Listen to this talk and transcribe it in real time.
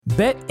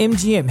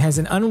BetMGM has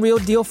an unreal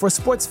deal for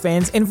sports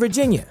fans in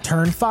Virginia.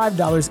 Turn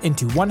 $5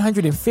 into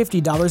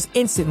 $150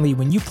 instantly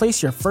when you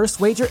place your first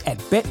wager at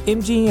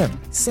BetMGM.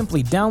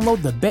 Simply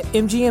download the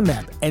BetMGM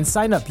app and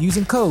sign up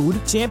using code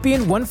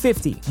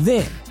Champion150.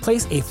 Then,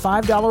 place a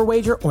 $5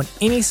 wager on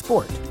any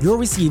sport. You'll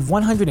receive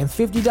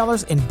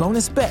 $150 in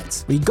bonus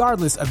bets,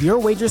 regardless of your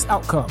wager's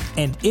outcome.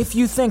 And if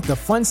you think the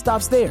fun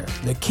stops there,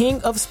 the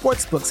King of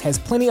Sportsbooks has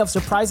plenty of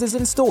surprises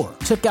in store.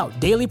 Check out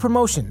daily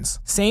promotions,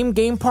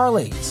 same-game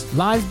parlays,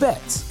 live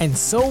bets, and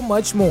so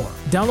much more.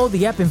 Download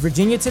the app in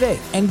Virginia today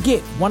and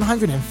get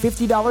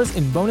 $150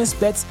 in bonus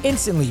bets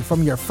instantly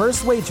from your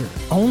first wager.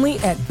 Only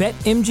at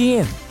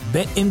BetMGM.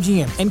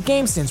 BetMGM and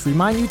GameSense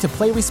remind you to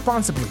play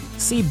responsibly.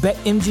 See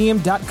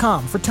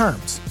BetMGM.com for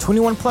terms.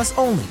 21 plus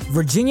only.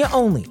 Virginia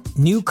only.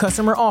 New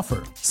customer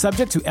offer.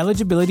 Subject to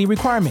eligibility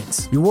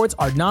requirements. Rewards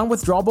are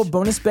non-withdrawable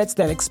bonus bets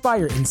that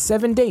expire in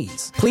 7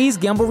 days. Please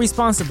gamble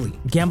responsibly.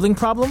 Gambling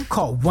problem?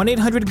 Call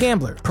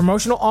 1-800-GAMBLER.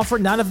 Promotional offer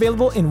not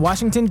available in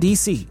Washington,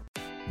 D.C.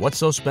 What's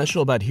so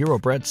special about Hero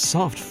Bread's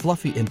soft,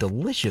 fluffy, and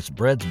delicious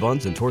breads,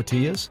 buns, and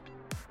tortillas?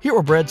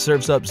 Hero Bread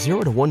serves up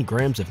 0 to 1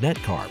 grams of net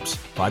carbs,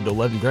 5 to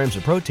 11 grams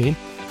of protein,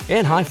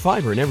 and high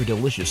fiber in every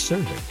delicious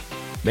serving.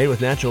 Made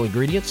with natural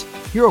ingredients,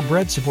 Hero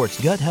Bread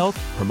supports gut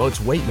health, promotes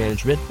weight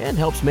management, and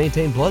helps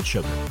maintain blood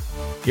sugar.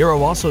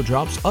 Hero also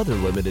drops other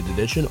limited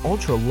edition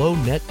ultra-low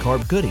net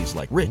carb goodies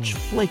like rich,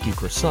 flaky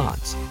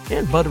croissants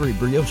and buttery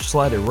brioche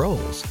slider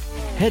rolls.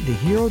 Head to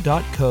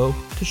hero.co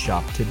to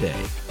shop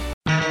today.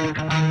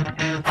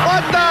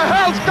 What the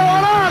hell's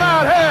going on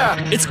out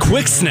here? It's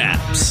Quick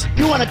Snaps.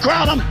 You want to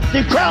crown them?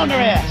 Then crown their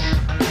ass.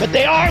 But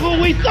they are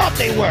who we thought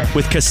they were.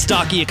 With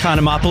Kostaki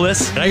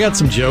Economopoulos. I got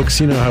some jokes,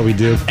 you know how we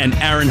do. And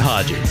Aaron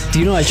Hodges. Do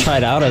you know I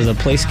tried out as a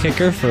place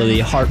kicker for the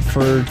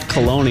Hartford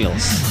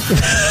Colonials?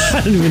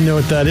 I don't even know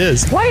what that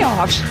is.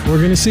 Playoffs? We're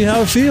going to see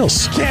how it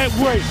feels. Can't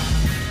wait.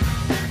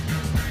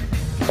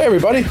 Hey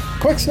everybody,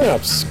 Quick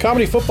Snaps,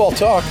 comedy football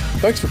talk.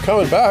 Thanks for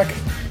coming back.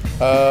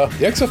 The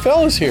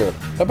XFL is here.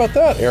 How about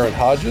that, Aaron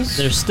Hodges?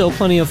 There's still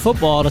plenty of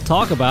football to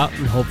talk about,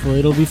 and hopefully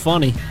it'll be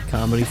funny.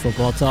 Comedy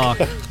football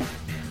talk.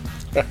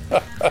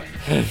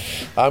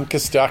 I'm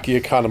Kostaki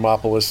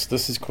Economopoulos.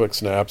 This is Quick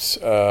Snaps.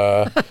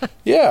 Yeah,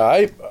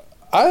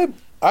 I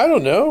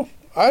don't know.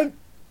 I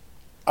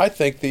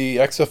think the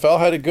XFL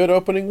had a good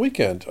opening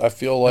weekend. I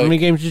feel like. How many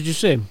games did you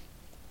see?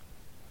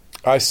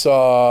 I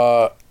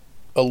saw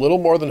a little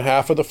more than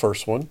half of the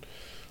first one,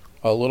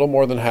 a little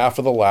more than half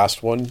of the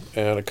last one,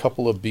 and a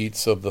couple of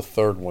beats of the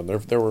third one.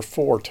 There were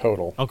 4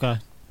 total. Okay.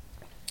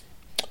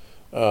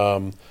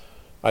 I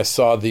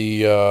saw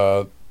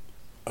the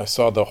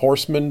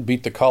Horsemen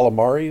beat the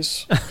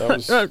Calamaris.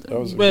 That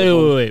was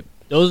wait.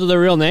 Those are the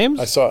real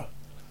names?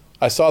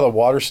 I saw the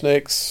Water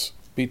Snakes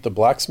beat the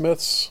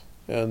Blacksmiths,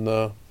 and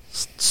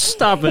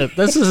Stop it.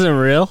 This isn't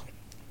real.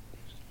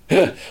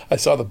 I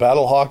saw the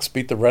Battlehawks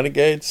beat the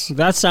Renegades.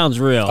 That sounds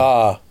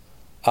real.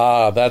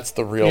 That's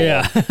the real one.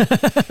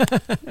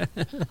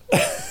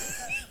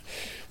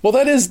 Well,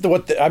 that is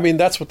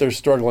that's what they're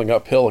struggling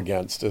uphill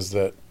against, is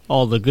that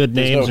all the good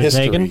names are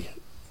taken.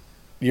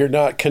 You're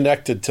not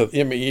connected to.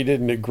 I mean, you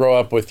didn't grow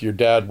up with your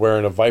dad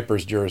wearing a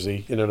Vipers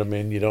jersey. You know what I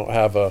mean? You don't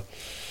have a.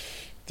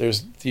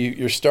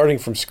 You're starting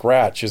from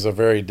scratch is a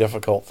very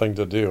difficult thing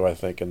to do, I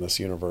think, in this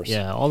universe.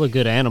 Yeah, all the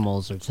good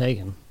animals are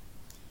taken.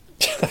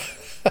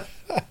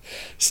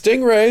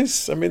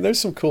 Stingrays. I mean, there's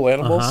some cool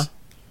animals. Uh-huh.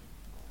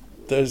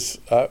 There's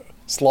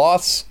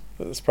sloths.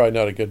 That's probably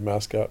not a good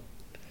mascot.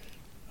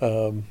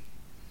 There's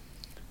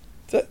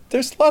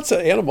lots of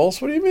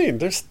animals. What do you mean?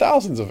 There's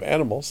thousands of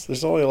animals.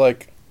 There's only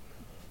like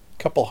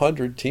a couple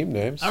hundred team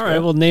names. All right,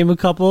 well, name a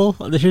couple.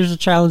 Here's a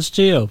challenge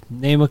to you.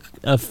 Name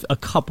a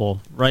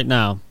couple right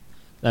now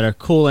that are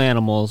cool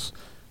animals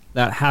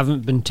that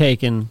haven't been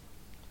taken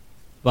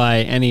by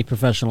any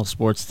professional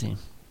sports team.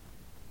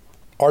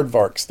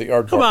 Aardvarks, the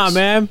aardvarks. Come on,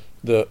 man.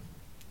 The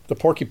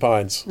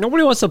porcupines.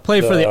 Nobody wants to play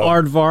for the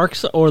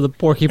aardvarks or the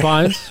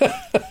porcupines.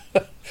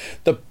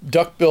 The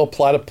duckbill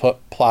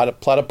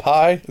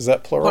platypi. Is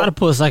that plural?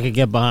 Platypus I could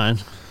get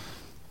behind.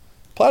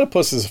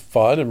 Platypus is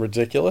fun and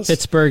ridiculous.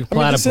 Pittsburgh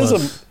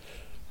platypus.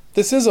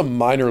 This is a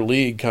minor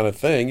league kind of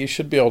thing. You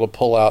should be able to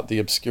pull out the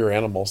obscure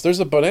animals. There's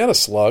a banana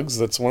slugs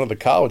that's one of the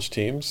college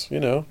teams. You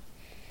know,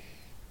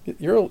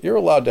 you're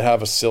allowed to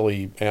have a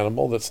silly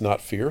animal that's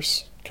not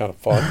fierce. Kind of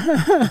fun.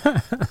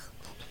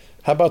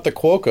 How about the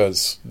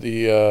quokkas,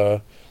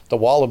 the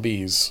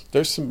wallabies?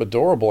 There's some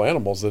adorable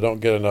animals that don't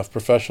get enough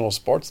professional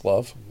sports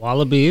love.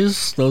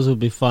 Wallabies, those would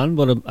be fun,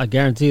 but I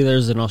guarantee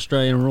there's an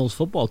Australian rules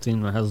football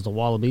team that has the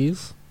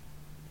wallabies.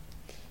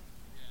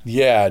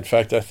 Yeah, in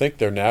fact, I think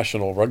their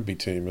national rugby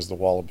team is the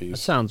Wallabies. That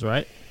sounds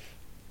right.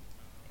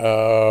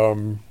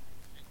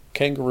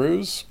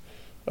 Kangaroos,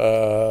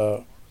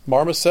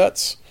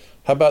 marmosets.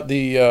 How about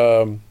the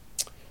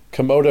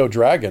Komodo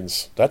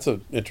dragons? That's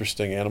an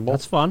interesting animal.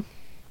 That's fun.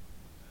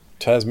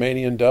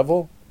 Tasmanian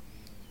devil.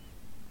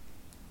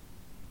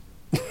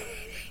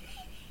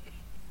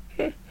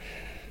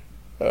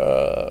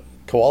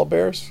 Koala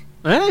bears.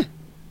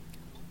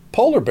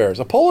 Polar bears.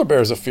 A polar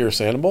bear is a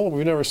fierce animal.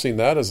 We've never seen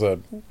that as a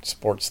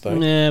sports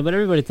thing. Yeah, but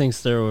everybody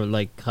thinks they're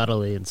like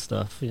cuddly and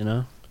stuff. You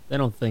know, they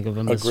don't think of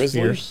them as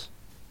grizzly? fierce.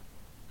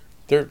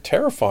 They're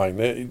terrifying.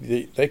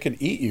 They could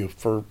eat you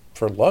for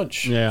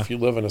lunch. Yeah. If you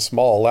live in a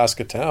small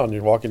Alaska town,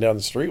 you're walking down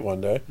the street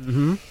one day.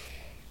 Mm-hmm.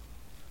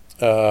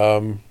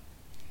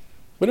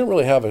 We don't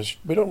really have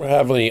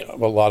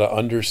a lot of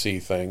undersea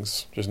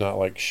things. Just not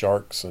like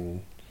sharks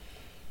and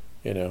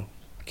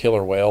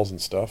killer whales and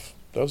stuff.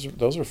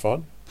 Those are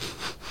fun.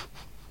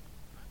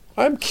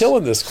 I'm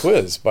killing this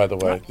quiz, by the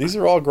way. These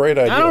are all great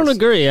ideas. I don't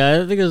agree.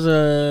 I think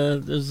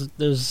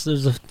there's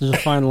a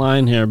fine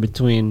line here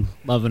between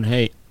love and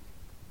hate.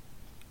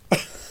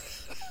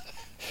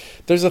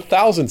 There's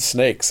 1,000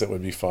 snakes that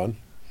would be fun,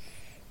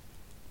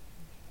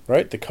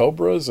 right? The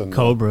cobras and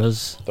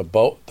the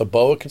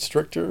boa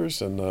constrictors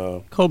and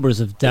the cobras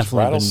have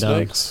definitely been done.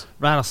 rattlesnakes.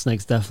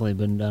 Rattlesnakes definitely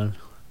been done.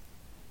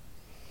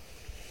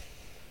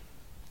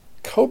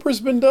 Cobra's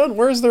been done?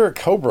 Where is there a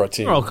cobra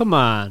team? Oh, come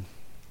on.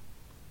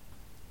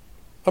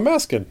 I'm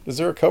asking. Is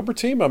there a cobra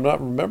team? I'm not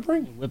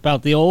remembering. Whip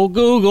out the old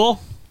Google.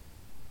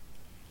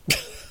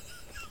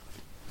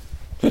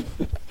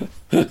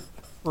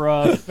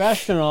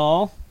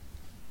 Professional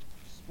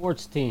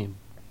sports team.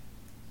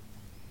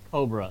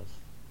 Cobras.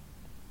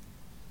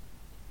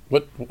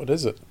 What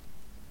is it?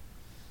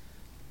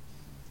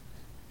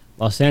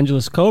 Los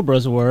Angeles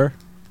Cobras were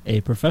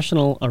a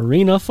professional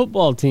arena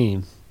football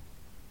team.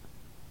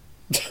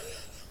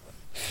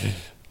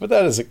 But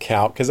that doesn't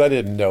count because I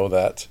didn't know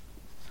that.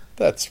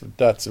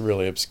 That's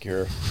really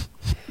obscure.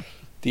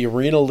 The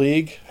Arena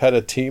League had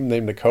a team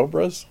named the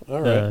Cobras?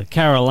 All right. The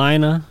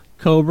Carolina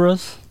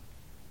Cobras.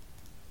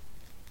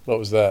 What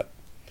was that?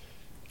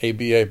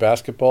 ABA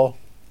basketball?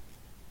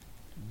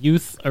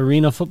 Youth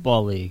Arena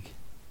Football League.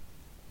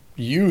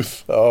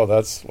 Youth. Oh,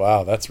 that's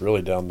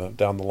really down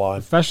the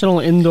line. Professional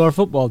indoor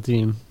football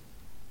team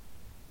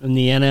in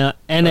the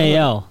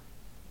NAL.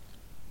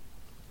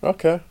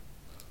 Okay.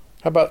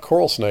 How about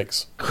coral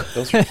snakes?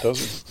 Those are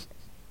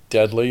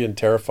deadly and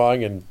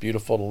terrifying and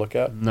beautiful to look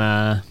at.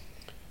 Nah.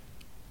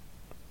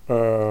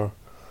 How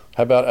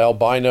about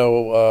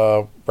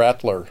albino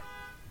rattler?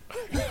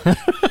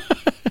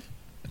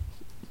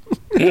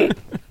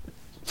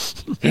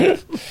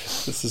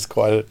 This is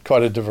quite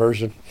a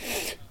diversion.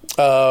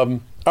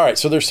 All right,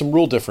 so there's some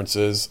rule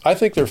differences. I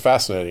think they're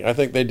fascinating. I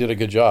think they did a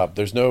good job.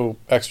 There's no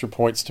extra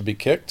points to be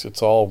kicked.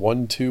 It's all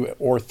 1, 2,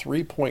 or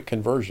 3 point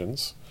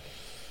conversions.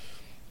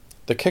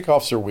 The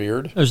kickoffs are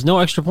weird. There's no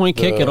extra point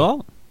kick at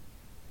all?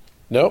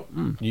 Nope.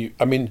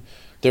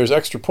 There's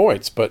extra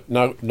points, but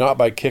not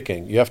by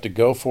kicking. You have to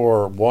go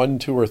for 1,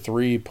 2, or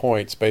 3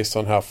 points based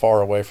on how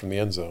far away from the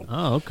end zone.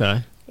 Oh,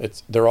 okay.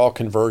 They're all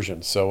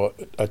conversions. So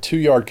a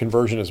 2-yard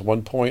conversion is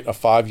 1 point, a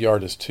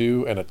 5-yard is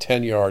 2, and a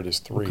 10-yard is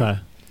 3. Okay.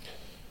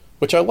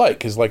 Which I like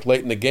because, like,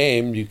 late in the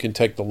game, you can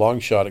take the long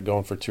shot at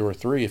going for 2 or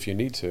 3 if you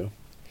need to.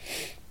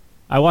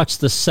 I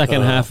watched the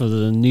second half of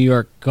the New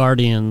York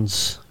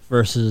Guardians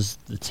versus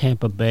the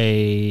Tampa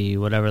Bay,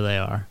 whatever they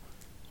are.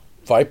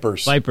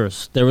 Vipers.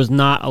 There was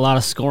not a lot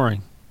of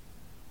scoring.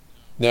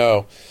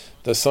 No.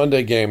 The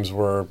Sunday games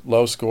were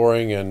low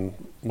scoring, and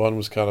one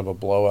was kind of a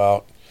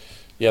blowout.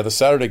 Yeah, the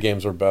Saturday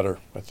games were better,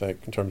 I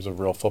think, in terms of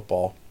real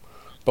football.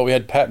 But we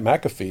had Pat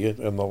McAfee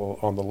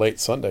on the late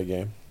Sunday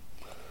game,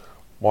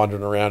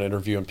 wandering around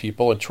interviewing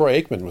people, and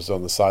Troy Aikman was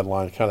on the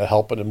sideline kind of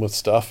helping him with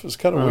stuff. It was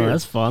kind of weird.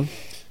 That's fun.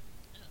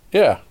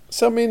 Yeah.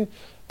 So,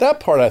 that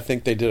part I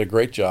think they did a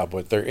great job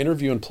with. They're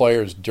interviewing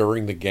players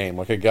during the game.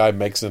 Like a guy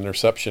makes an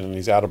interception and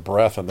he's out of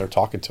breath and they're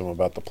talking to him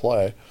about the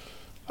play.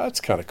 That's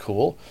kind of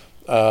cool.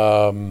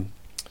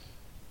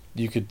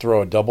 You could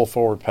throw a double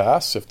forward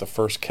pass if the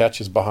first catch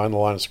is behind the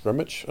line of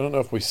scrimmage. I don't know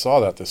if we saw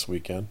that this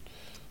weekend.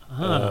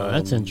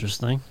 That's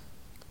interesting.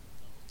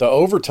 The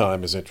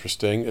overtime is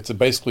interesting. It's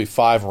basically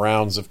 5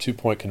 rounds of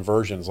 2-point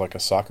conversions like a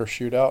soccer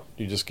shootout.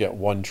 You just get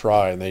one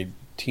try and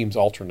teams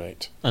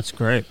alternate. That's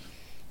great.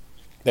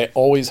 They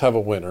always have a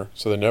winner,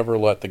 so they never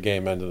let the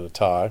game end in a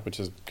tie, which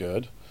is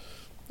good.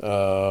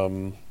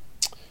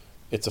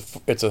 It's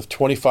a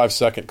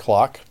 25-second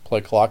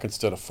play clock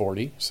instead of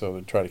 40, so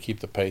they try to keep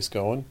the pace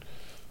going.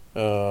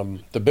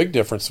 The big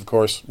difference, of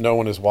course, no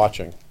one is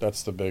watching.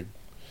 That's the bigger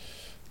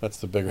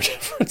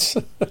difference.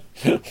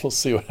 We'll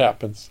see what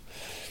happens.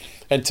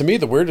 And to me,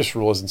 the weirdest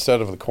rule is instead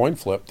of the coin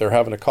flip, they're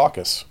having a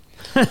caucus.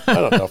 I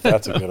don't know if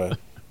that's a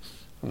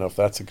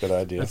good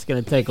idea. That's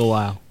going to take a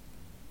while.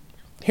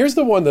 Here's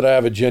the one that I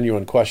have a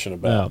genuine question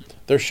about. Yeah.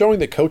 They're showing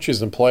the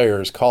coaches and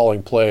players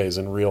calling plays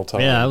in real time.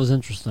 Yeah, that was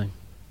interesting.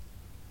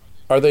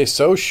 Are they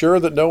so sure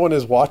that no one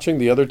is watching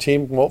the other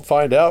team won't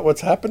find out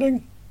what's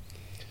happening?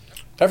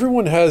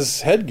 Everyone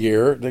has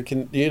headgear. They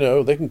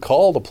can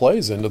call the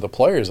plays into the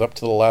players up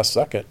to the last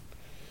second.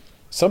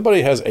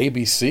 Somebody has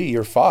ABC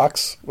or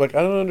Fox. Like,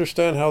 I don't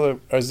understand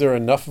is there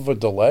enough of a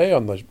delay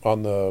on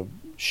the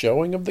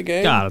showing of the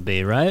game? Gotta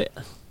be, right?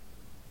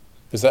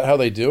 Is that how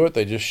they do it?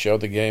 They just show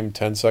the game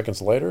 10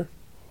 seconds later?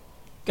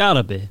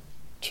 Gotta be.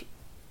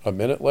 A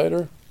minute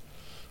later?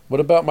 What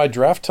about my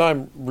draft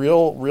time?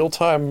 Real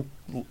time.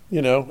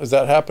 Is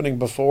that happening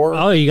before?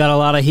 Oh, you got a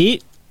lot of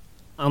heat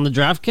on the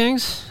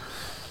DraftKings?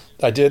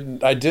 I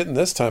didn't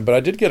this time, but I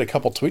did get a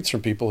couple tweets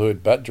from people who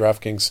had bet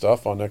DraftKings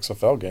stuff on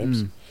XFL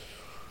games.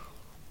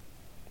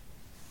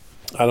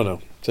 I don't know.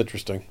 It's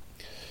interesting.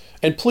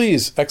 And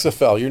please,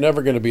 XFL, you're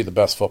never going to be the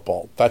best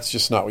football. That's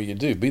just not what you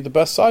do. Be the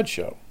best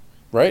sideshow,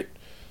 right?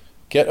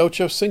 Get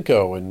Ocho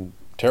Cinco and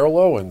Terrell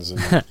Owens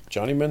and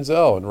Johnny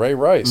Manziel and Ray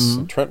Rice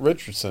and Trent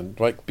Richardson.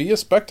 Like, be a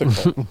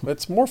spectacle.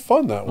 It's more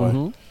fun that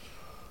way.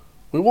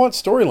 We want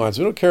storylines.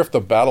 We don't care if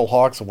the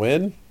Battlehawks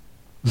win.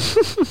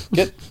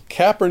 Get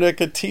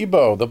Kaepernick and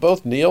Tebow. They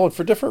both kneel, and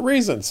for different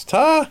reasons.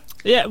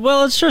 Yeah,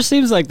 well, it sure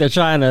seems like they're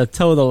trying to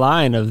toe the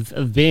line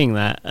of being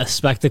a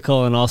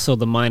spectacle and also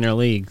the minor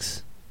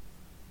leagues.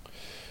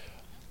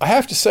 I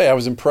have to say, I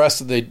was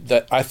impressed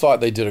that I thought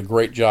they did a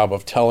great job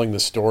of telling the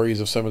stories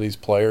of some of these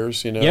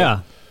players.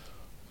 Yeah.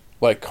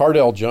 Like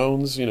Cardale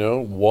Jones,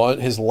 won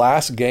his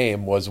last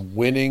game was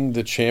winning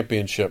the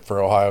championship for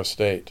Ohio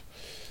State.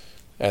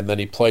 And then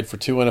he played for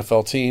 2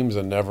 NFL teams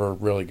and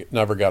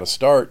never got a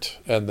start.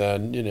 And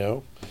then,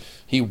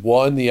 he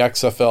won the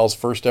XFL's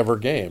first ever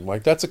game.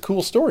 Like, that's a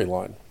cool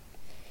storyline.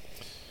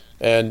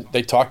 And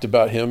they talked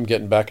about him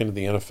getting back into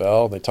the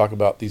NFL. They talk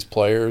about these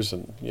players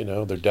and,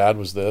 their dad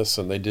was this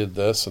and they did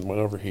this and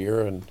went over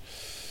here. And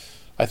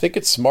I think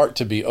it's smart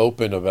to be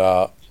open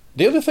about.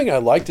 The other thing I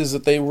liked is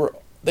that they were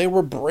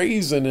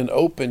brazen and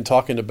open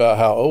talking about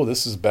how,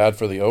 this is bad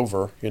for the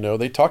over.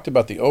 They talked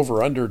about the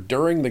over-under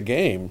during the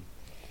game.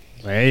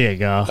 There you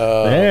go.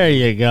 There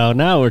you go.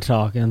 Now we're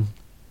talking.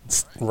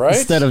 Right?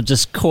 Instead of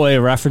just coy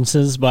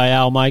references by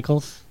Al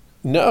Michaels.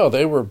 No,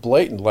 they were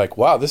blatant. Like,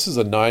 wow, this is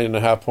a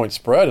 9.5 point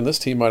spread, and this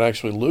team might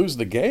actually lose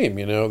the game.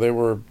 They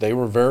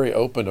were very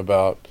open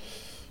about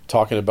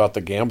talking about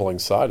the gambling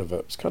side of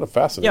it. It's kind of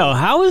fascinating. Yo,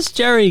 how is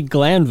Jerry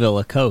Glanville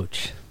a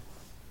coach?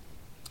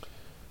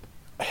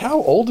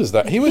 How old is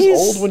that? He was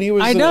old when he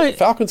was a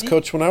Falcons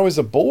coach when I was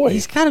a boy.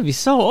 He's got to be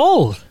so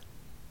old.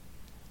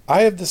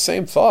 I have the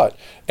same thought.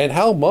 And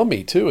Hal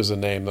Mummy, too, is a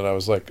name that I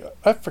was like,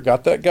 I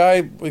forgot that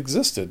guy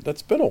existed.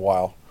 That's been a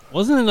while.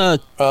 Wasn't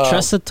it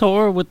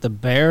Tressator with the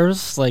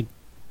Bears like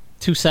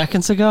 2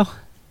 seconds ago?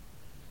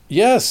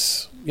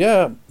 Yes.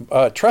 Yeah.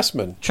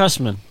 Tressman.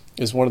 Tressman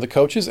is one of the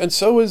coaches. And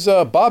so is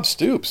Bob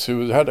Stoops,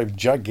 who had a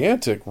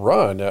gigantic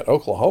run at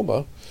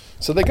Oklahoma.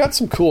 So they got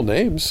some cool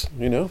names,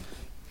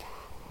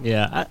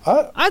 Yeah.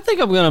 I think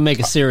I'm going to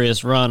make a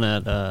serious run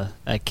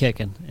at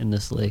kicking in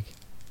this league.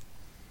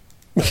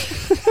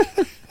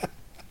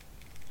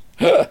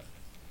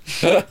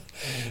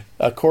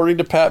 According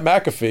to Pat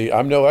McAfee,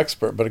 I'm no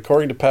expert, but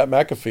according to Pat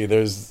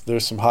McAfee,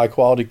 there's some high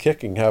quality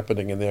kicking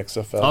happening in the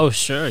XFL. Oh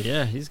sure,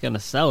 yeah, he's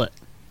gonna sell it.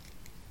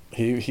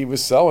 He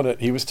was selling it.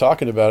 He was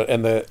talking about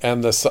it,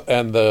 and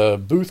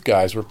the booth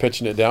guys were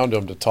pitching it down to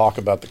him to talk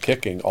about the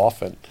kicking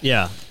often.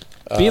 Yeah,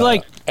 be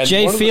like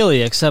Jay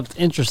Feely, except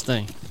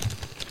interesting.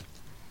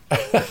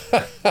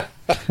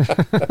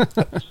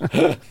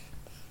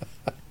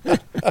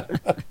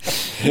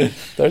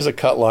 There's a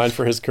cut line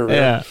for his career.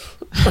 Yeah.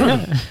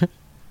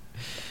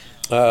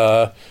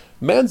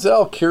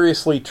 Manziel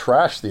curiously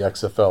trashed the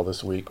XFL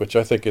this week, which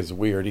I think is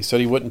weird. He said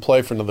he wouldn't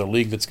play for another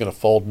league that's going to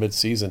fold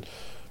mid-season.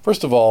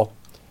 First of all,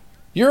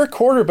 you're a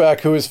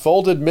quarterback who is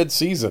folded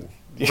mid-season.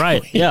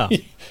 Right, yeah.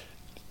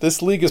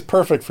 This league is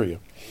perfect for you.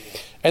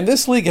 And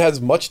this league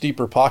has much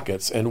deeper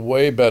pockets and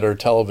way better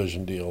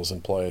television deals in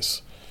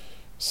place.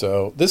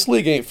 So this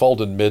league ain't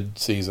folding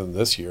mid-season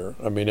this year.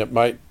 I mean, it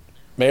may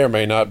or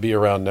may not be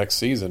around next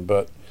season,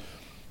 but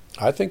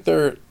I think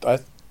I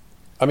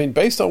mean,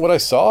 based on what I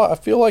saw, I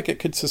feel like it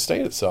could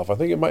sustain itself. I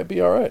think it might be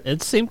all right.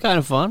 It seemed kind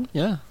of fun,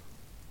 yeah.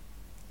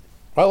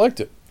 I liked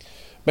it.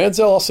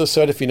 Manziel also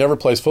said if he never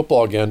plays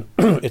football again,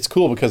 it's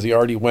cool because he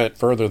already went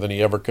further than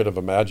he ever could have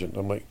imagined.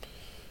 I'm like,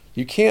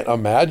 you can't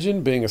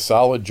imagine being a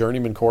solid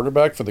journeyman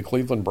quarterback for the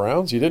Cleveland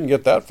Browns? You didn't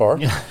get that far.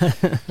 You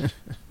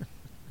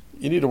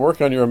need to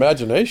work on your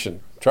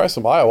imagination. Try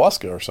some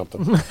ayahuasca or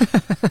something.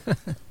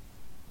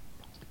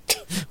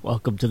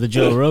 Welcome to the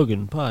Joe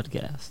Rogan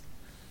podcast.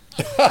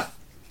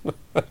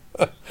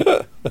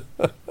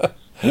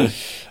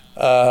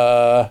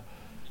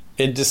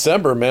 In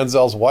December,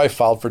 Manziel's wife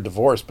filed for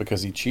divorce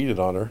because he cheated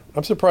on her.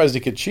 I'm surprised he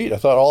could cheat. I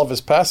thought all of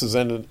his passes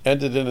ended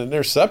in an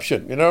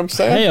interception. You know what I'm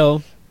saying?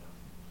 Hey-o.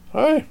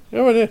 Hi. How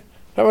about it?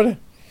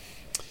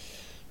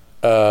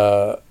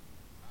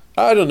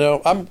 I don't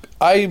know.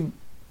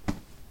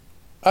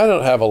 I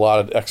don't have a lot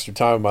of extra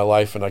time in my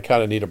life, and I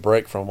kind of need a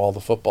break from all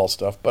the football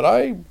stuff. But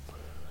I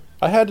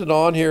had it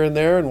on here and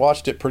there and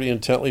watched it pretty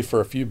intently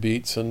for a few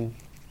beats, and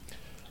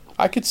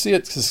I could see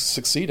it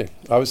succeeding.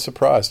 I was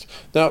surprised.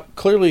 Now,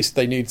 clearly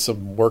they need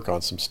some work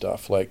on some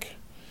stuff. Like,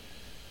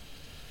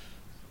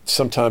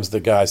 sometimes the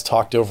guys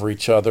talked over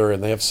each other,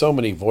 and they have so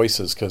many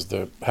voices because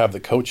they have the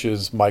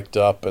coaches mic'd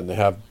up, and they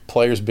have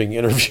players being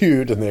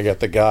interviewed, and they got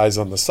the guys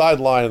on the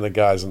sideline and the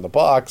guys in the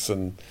box,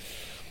 and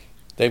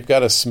they've got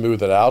to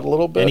smooth it out a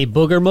little bit. Any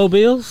booger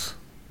mobiles?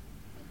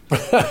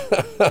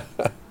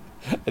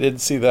 I didn't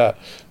see that.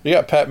 You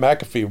got Pat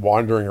McAfee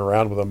wandering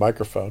around with a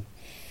microphone.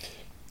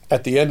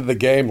 At the end of the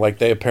game, like,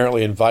 they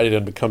apparently invited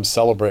him to come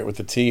celebrate with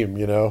the team,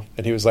 you know?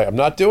 And he was like, I'm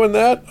not doing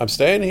that. I'm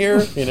staying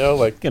here, you know?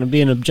 Like, Going to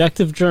be an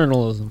objective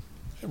journalist.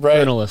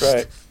 Right.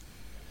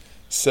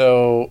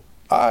 So,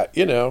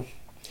 you know,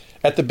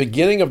 at the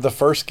beginning of the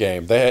first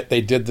game,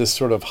 they did this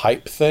sort of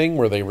hype thing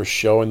where they were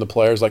showing the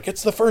players, like,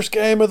 it's the first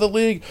game of the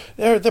league.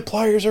 The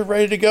players are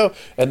ready to go.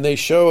 And they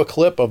show a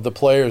clip of the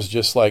players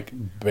just, like,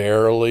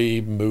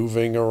 barely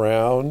moving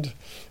around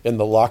in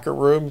the locker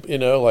room, you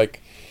know, like,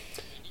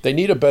 they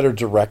need a better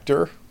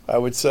director, I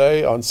would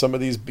say, on some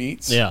of these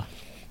beats. Yeah.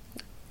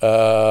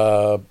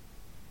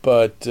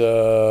 But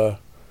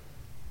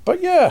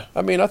yeah,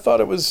 I mean, I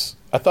thought it was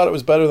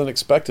better than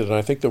expected, and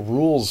I think the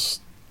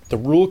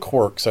rule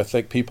quirks, I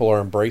think people are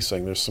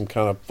embracing. There's some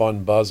kind of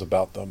fun buzz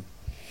about them.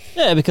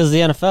 Yeah, because the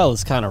NFL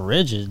is kind of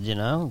rigid, you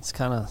know? It's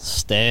kind of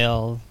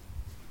stale.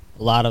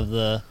 A lot of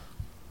the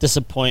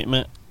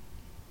disappointment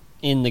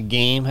in the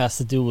game has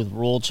to do with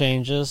rule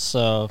changes.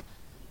 So,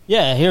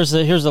 yeah, here's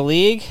a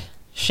league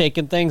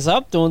shaking things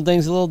up, doing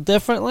things a little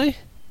differently.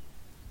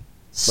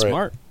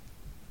 Smart.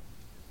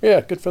 Right.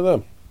 Yeah, good for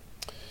them.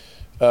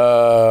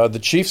 The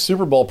Chiefs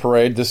Super Bowl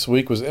parade this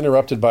week was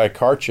interrupted by a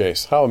car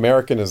chase. How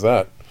American is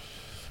that?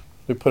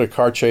 We put a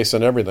car chase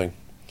on everything.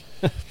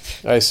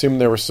 I assume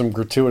there were some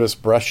gratuitous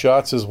breast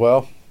shots as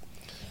well.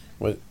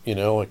 You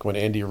know, like when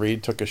Andy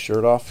Reid took his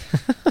shirt off.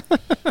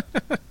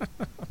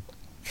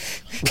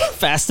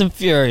 Fast and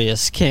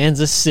Furious,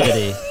 Kansas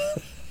City.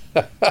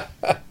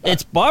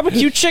 It's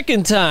barbecue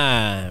chicken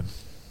time.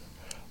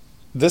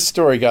 This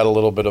story got a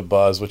little bit of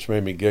buzz, which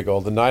made me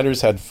giggle. The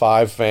Niners had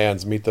 5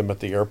 fans meet them at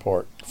the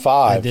airport.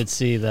 5. I did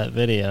see that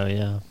video,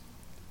 yeah.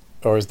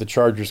 Or as the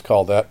Chargers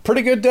call that,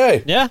 pretty good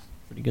day. Yeah,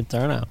 pretty good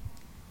turnout.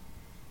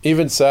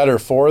 Even sadder,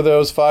 4 of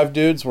those 5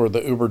 dudes were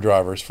the Uber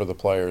drivers for the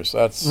players.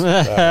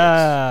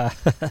 That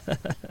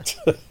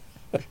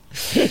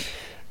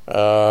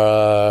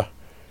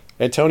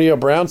Antonio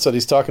Brown said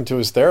he's talking to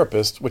his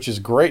therapist, which is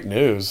great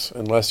news,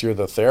 unless you're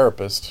the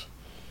therapist.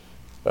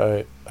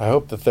 I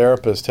hope the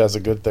therapist has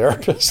a good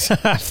therapist.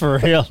 For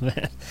real,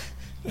 man.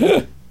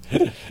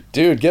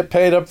 Dude, get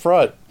paid up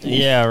front.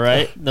 Yeah,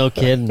 right? No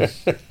kidding.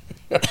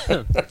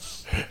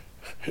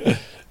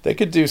 They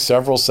could do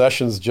several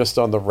sessions just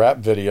on the rap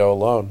video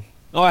alone.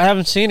 Oh, I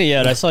haven't seen it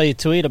yet. I saw you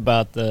tweet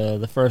about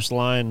the first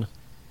line.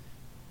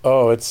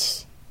 Oh,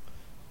 it's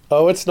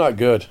not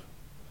good.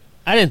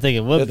 I didn't think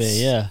it would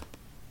be, yeah.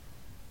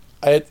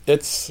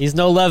 He's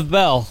no Lev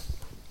Bell.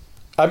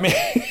 I mean,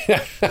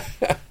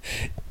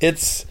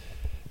 it's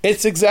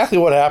exactly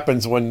what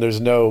happens when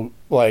there's no,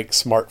 like,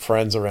 smart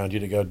friends around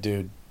you to go,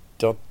 dude,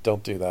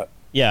 don't do that.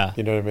 Yeah.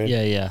 You know what I mean?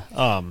 Yeah.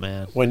 Oh,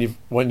 man. When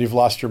you've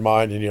lost your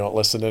mind and you don't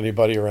listen to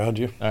anybody around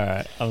you. All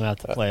right. I'm going to have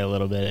to play a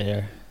little bit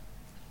here.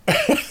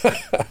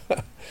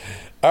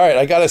 All right.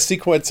 I got a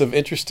sequence of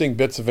interesting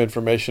bits of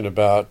information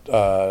about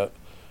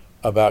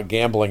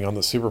gambling on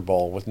the Super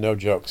Bowl with no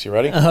jokes. You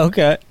ready?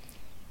 Okay.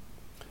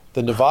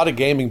 The Nevada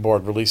Gaming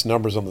Board released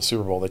numbers on the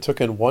Super Bowl. They took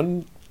in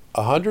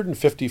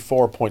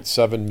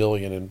 $154.7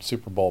 million in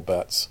Super Bowl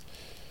bets,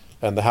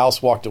 and the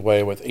house walked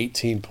away with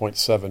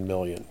 $18.7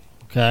 million.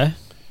 Okay.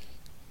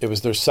 It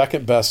was their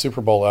second best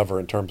Super Bowl ever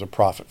in terms of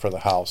profit for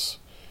the house.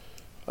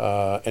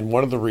 And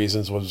one of the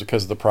reasons was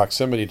because of the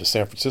proximity to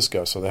San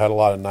Francisco. So they had a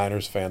lot of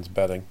Niners fans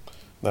betting.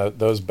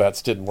 Those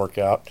bets didn't work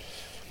out.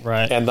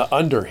 Right. And the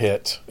under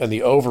hit, and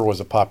the over was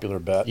a popular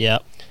bet.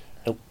 Yep.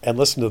 And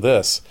listen to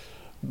this.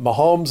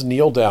 Mahomes'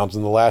 kneel downs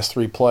in the last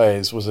 3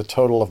 plays was a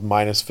total of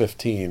minus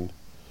 15,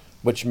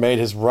 which made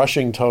his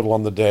rushing total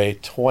on the day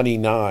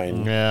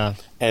 29. Yeah.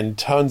 And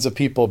tons of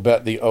people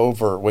bet the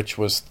over, which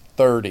was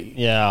 30.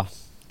 Yeah.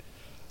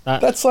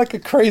 That's like a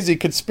crazy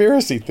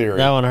conspiracy theory.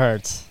 That one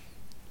hurts.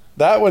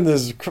 That one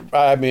is,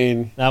 I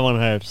mean... That one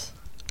hurts.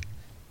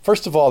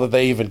 First of all, that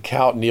they even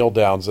count kneel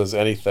downs as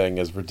anything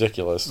is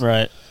ridiculous.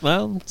 Right.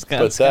 Well, it's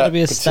got to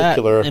be a stat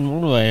in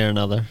one way or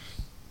another.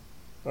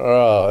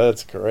 Oh,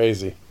 that's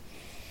crazy.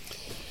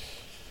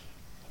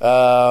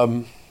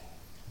 And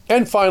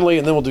finally,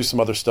 and then we'll do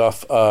some other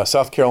stuff,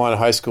 South Carolina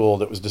High School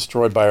that was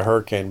destroyed by a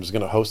hurricane was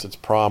going to host its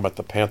prom at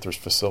the Panthers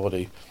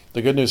facility.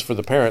 The good news for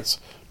the parents,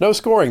 no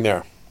scoring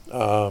there.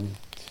 No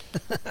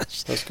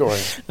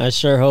scoring. I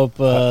sure hope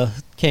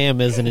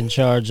Cam isn't in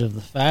charge of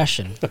the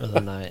fashion for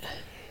the night.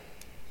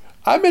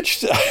 I'm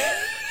interested.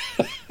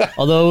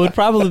 Although it would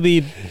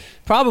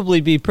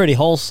probably be pretty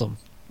wholesome,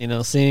 you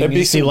know, seeing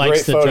he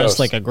likes to dress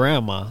like a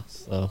grandma.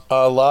 So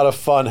a lot of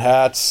fun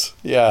hats,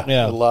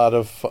 yeah. A lot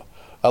of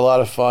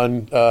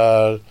fun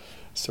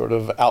sort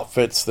of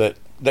outfits that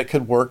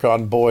could work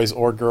on boys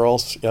or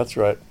girls. Yeah, that's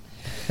right.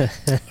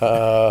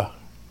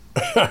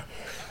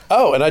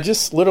 Oh, and I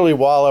just literally,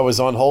 while I was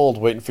on hold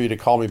waiting for you to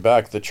call me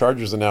back, the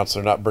Chargers announced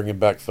they're not bringing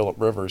back Phillip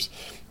Rivers.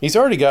 He's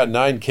already got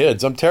 9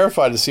 kids. I'm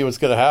terrified to see what's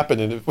going to happen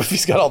and if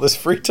he's got all this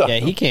free time. Yeah,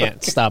 he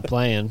can't stop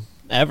playing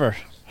ever.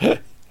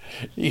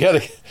 You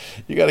gotta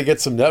get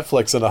some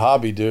Netflix and a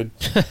hobby, dude.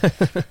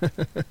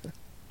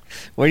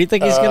 Where do you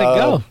think he's going to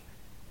go?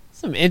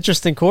 Some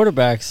interesting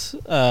quarterbacks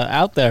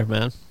out there,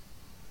 man.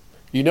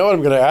 You know what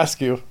I'm going to ask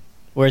you?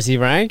 Where's he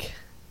rank?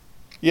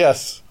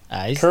 Yes.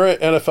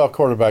 Current NFL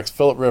quarterbacks,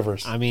 Phillip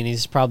Rivers. I mean,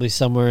 he's probably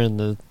somewhere in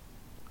the...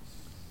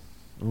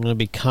 I'm going to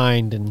be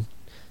kind and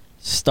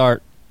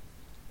start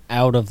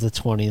out of the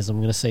 20s. I'm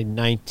going to say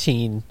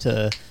 19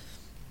 to...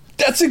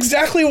 That's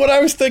exactly what I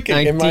was thinking.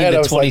 In my head, I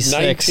was like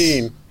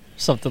 19.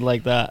 Something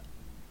like that.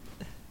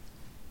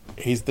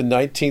 He's the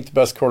 19th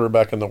best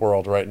quarterback in the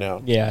world right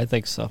now. Yeah, I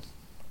think so.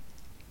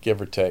 Give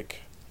or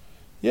take.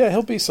 Yeah,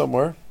 he'll be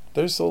somewhere.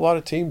 There's a lot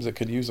of teams that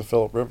could use a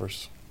Phillip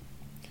Rivers.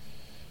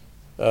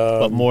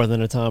 But more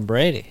than a Tom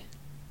Brady.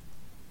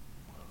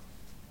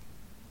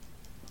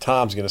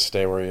 Tom's going to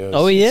stay where he is.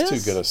 Oh, he is?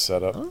 He's too good a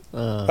setup.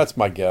 That's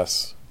my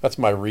guess. That's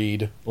my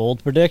read.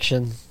 Bold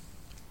prediction.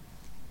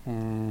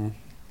 I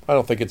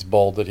don't think it's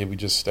bold that he would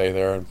just stay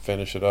there and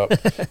finish it up.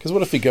 Because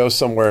what if he goes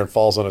somewhere and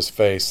falls on his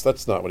face?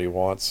 That's not what he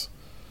wants.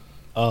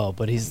 Oh,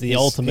 but he's the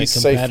ultimate he's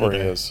competitor. Safe where he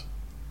is.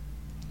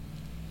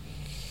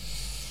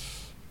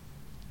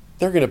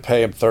 They're going to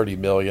pay him $30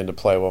 million to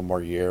play one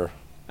more year.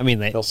 I mean,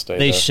 He'll stay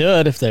they there.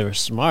 should if they were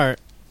smart.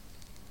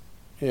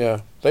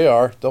 Yeah, they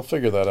are. They'll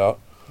figure that out.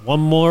 One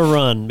more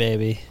run,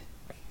 baby.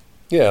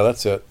 Yeah,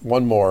 that's it.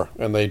 One more,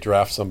 and they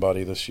draft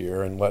somebody this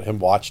year and let him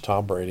watch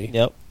Tom Brady.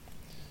 Yep.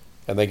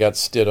 And they got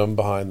Stidham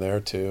behind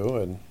there too,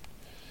 and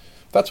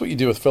that's what you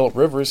do with Phillip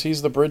Rivers.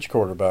 He's the bridge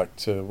quarterback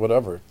to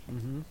whatever.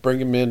 Bring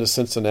him into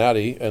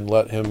Cincinnati and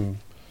let him,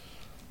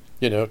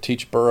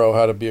 teach Burrow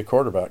how to be a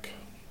quarterback,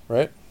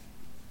 right?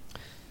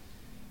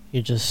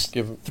 You're just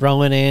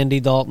throwing Andy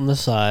Dalton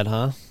aside,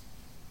 huh?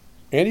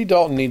 Andy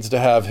Dalton needs to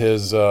have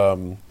his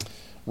Ryan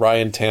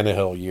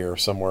Tannehill year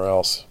somewhere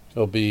else.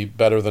 He'll be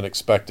better than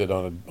expected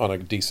on a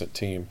decent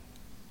team.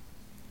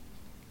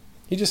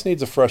 He just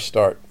needs a fresh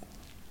start.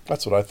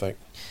 That's what I think.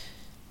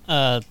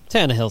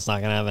 Tannehill's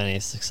not going to have any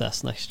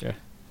success next year.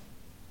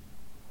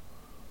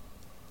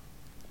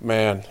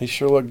 Man, he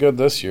sure looked good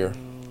this year.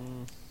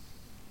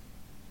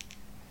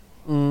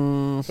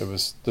 It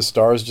was the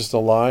stars just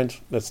aligned.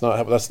 That's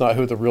not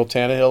who the real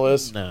Tannehill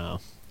is. No.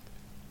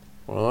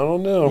 Well, I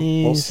don't know.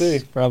 We'll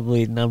see.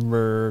 Probably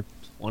number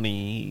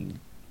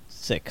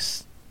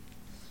 26.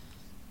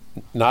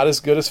 Not as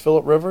good as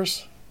Phillip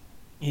Rivers?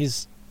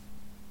 He's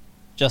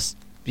just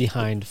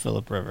behind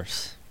Phillip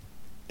Rivers.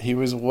 He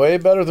was way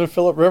better than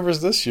Phillip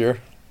Rivers this year.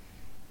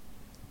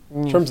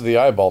 In terms of the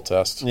eyeball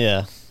test.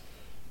 Yeah.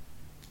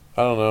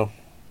 I don't know.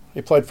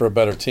 He played for a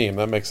better team.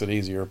 That makes it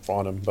easier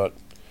on him. But,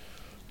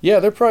 yeah,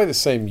 they're probably the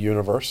same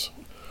universe.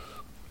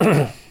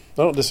 I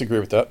don't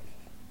disagree with that.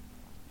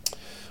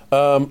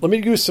 Let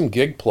me do some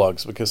gig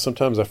plugs because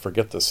sometimes I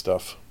forget this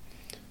stuff.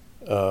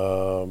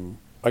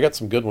 I got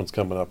some good ones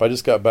coming up. I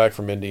just got back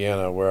from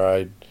Indiana where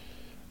I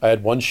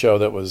had one show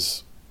that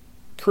was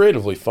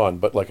creatively fun,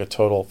 but like a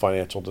total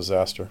financial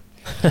disaster,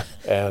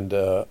 and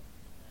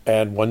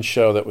one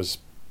show that was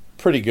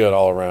pretty good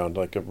all around,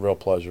 like a real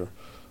pleasure.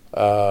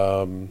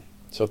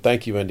 So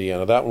thank you,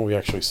 Indiana. That one we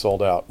actually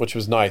sold out, which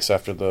was nice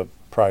after the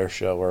prior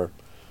show where,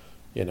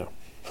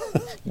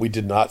 we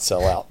did not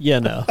sell out. Yeah,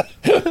 no.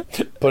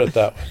 Put it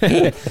that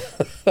way.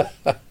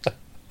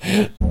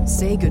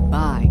 Say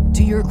goodbye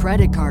to your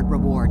credit card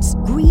rewards.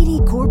 Greedy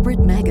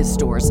corporate mega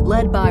stores,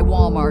 led by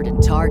Walmart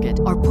and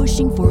Target, are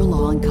pushing for a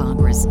law in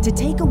Congress to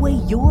take away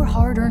your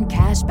hard-earned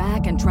cash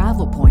back and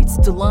travel points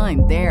to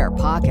line their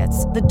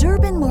pockets. The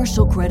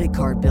Durbin-Marshall credit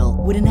card bill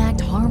would enact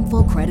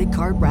harmful credit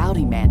card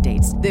routing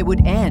mandates that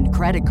would end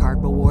credit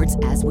card rewards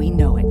as we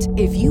know it.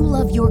 If you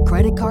love your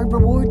credit card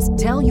rewards,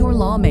 tell your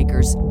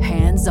lawmakers,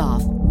 hands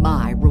off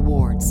my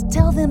rewards.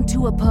 Tell them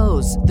to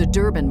oppose the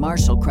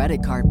Durbin-Marshall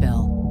credit card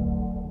bill.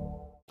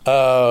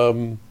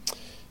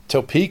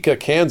 Topeka,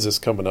 Kansas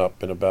coming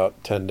up in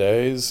about 10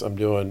 days. I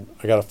got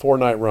a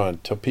 4-night run.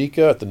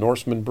 Topeka at the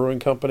Norseman Brewing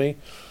Company.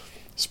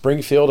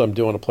 Springfield, I'm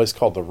doing a place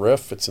called The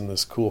Riff. It's in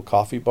this cool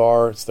coffee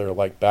bar. It's their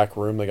back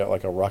room. They got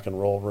like a rock and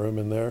roll room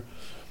in there.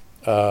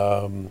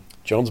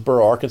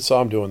 Jonesboro, Arkansas,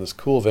 I'm doing this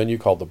cool venue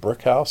called the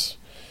Brick House.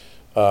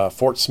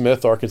 Fort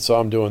Smith, Arkansas,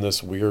 I'm doing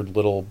this weird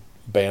little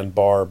band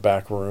bar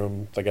back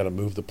room. They got to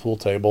move the pool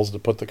tables to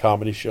put the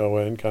comedy show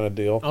in, kind of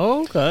deal.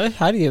 Oh, okay.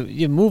 How do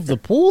you move the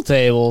pool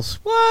tables?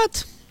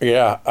 What?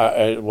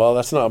 Yeah, well,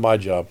 that's not my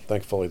job.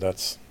 Thankfully,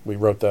 we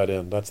wrote that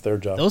in. That's their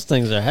job. Those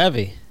things are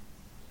heavy.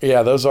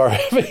 Yeah, those are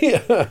heavy.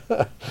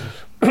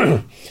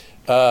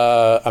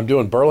 I'm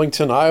doing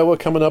Burlington, Iowa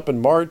coming up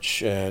in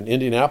March, and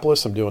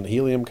Indianapolis. I'm doing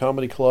Helium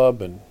Comedy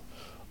Club, and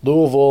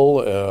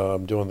Louisville.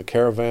 I'm doing the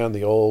Caravan,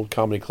 the old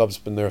comedy club's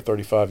been there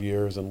 35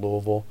 years in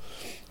Louisville.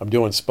 I'm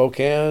doing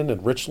Spokane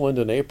and Richland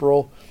in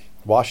April,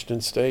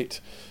 Washington State.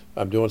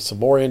 I'm doing some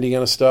more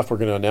Indiana stuff we're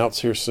going to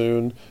announce here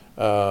soon.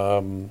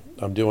 I'm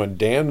doing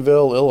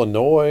Danville,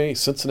 Illinois,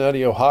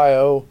 Cincinnati,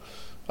 Ohio.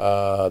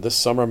 This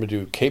summer I'm going to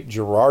do Cape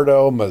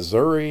Girardeau,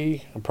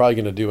 Missouri. I'm probably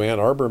going to do Ann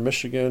Arbor,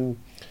 Michigan.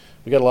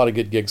 We got a lot of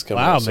good gigs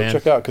coming up. So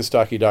check out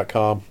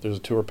Kostaki.com. There's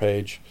a tour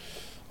page.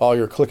 All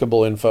your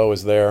clickable info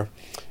is there.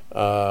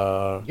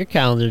 Your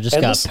calendar just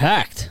got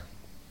packed.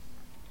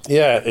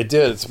 Yeah, it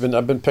did.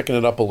 I've been picking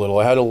it up a little.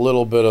 I had a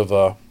little bit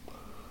of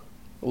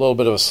a little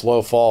bit of a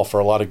slow fall for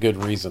a lot of good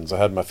reasons. I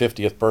had my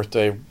 50th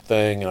birthday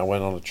thing, and I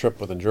went on a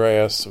trip with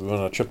Andreas. We went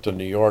on a trip to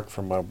New York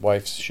for my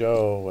wife's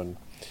show, and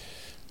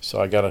so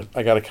I gotta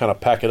kind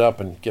of pack it up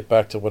and get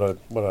back to what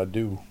I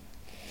do.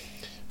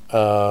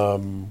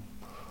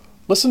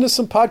 Listen to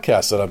some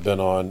podcasts that I've been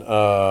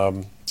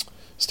on.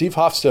 Steve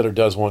Hofstetter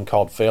does one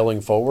called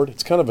Failing Forward.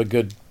 It's kind of a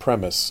good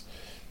premise.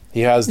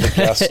 He has the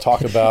guests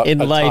talk about in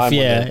life,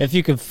 if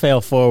you can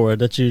fail forward,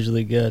 that's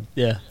usually good.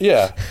 Yeah.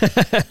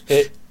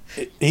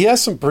 He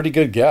has some pretty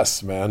good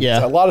guests, man.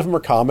 Yeah. A lot of them are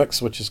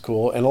comics, which is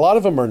cool, and a lot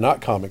of them are not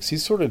comics.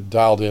 He's sort of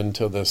dialed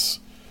into the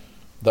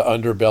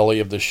underbelly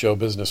of the show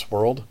business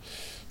world.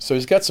 So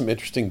he's got some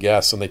interesting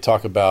guests, and they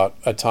talk about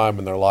a time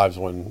in their lives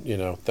when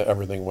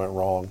everything went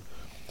wrong,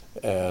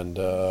 and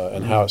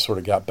how it sort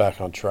of got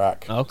back on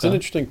track. Okay. It's an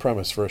interesting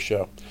premise for a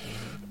show.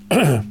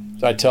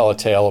 I tell a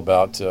tale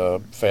about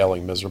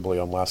failing miserably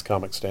on Last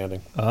Comic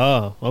Standing.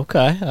 Oh,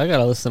 okay. I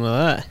gotta listen to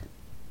that.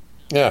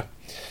 Yeah.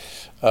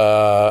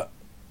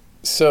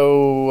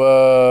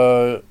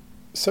 So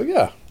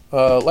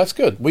that's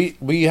good.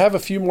 We have a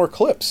few more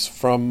clips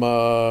from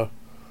the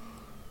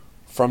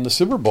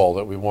Super Bowl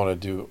that we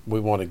want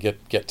to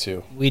get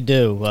to. We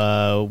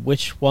do.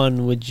 Which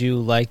one would you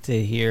like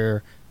to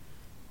hear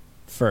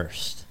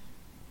first?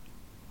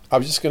 I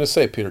was just going to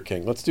say Peter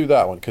King. Let's do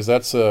that one because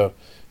that's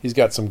he's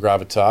got some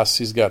gravitas.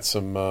 He's got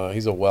some.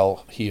 He's a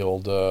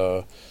well-heeled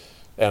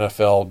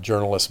NFL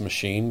journalist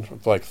machine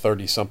for like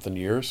 30-something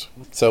years.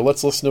 So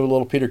let's listen to a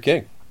little Peter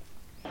King.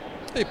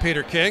 Hey,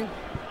 Peter King.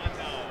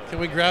 Can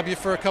we grab you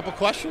for a couple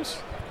questions?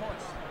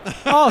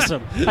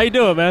 Awesome. How you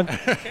doing, man?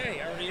 Hey,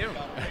 how are you?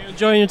 Are you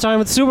enjoying your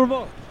time at the Super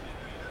Bowl?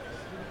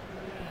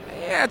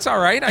 Yeah, it's all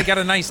right. I got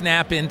a nice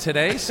nap in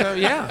today, so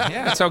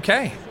yeah, it's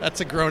okay.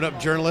 That's a grown-up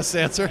journalist's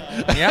answer.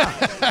 Yeah.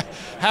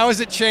 How has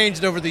it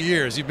changed over the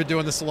years? You've been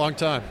doing this a long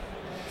time.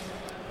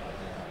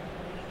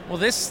 Well,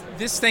 this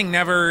thing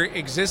never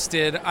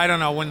existed. I don't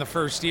know when the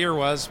first year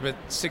was, but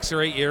 6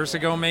 or 8 years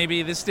ago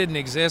maybe. This didn't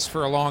exist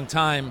for a long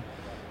time.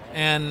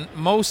 And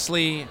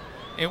mostly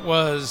what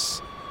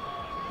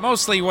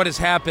has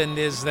happened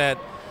is that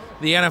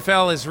the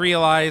NFL has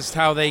realized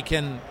how they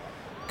can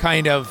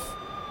kind of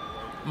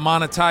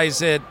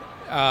monetize it,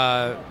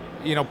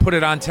 put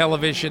it on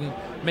television,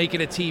 make it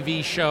a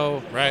TV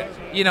show. Right.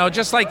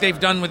 Just like they've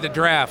done with the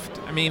draft.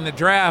 I mean, the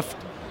draft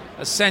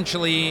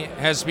essentially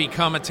has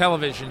become a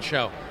television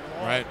show.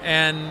 Right.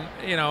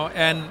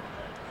 And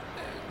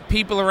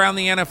people around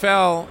the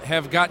NFL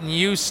have gotten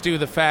used to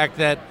the fact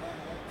that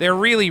they're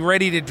really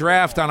ready to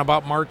draft on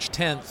about March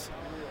 10th,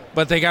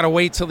 but they got to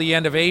wait till the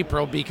end of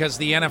April because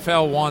the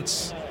NFL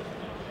wants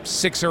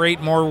 6 or 8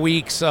 more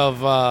weeks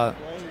of,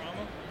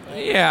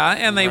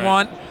 and they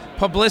want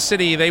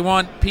publicity. They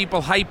want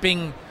people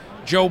hyping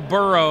Joe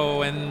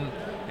Burrow and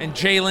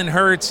Jalen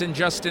Hurts and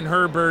Justin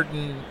Herbert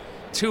and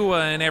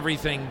Tua and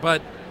everything.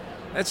 But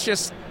that's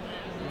just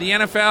the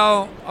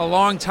NFL a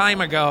long time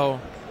ago.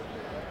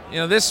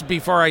 This is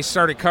before I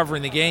started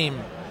covering the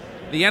game.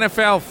 The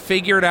NFL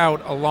figured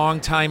out a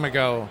long time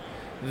ago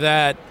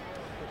that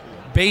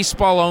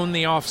baseball owned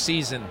the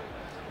offseason,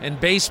 and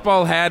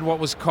baseball had what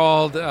was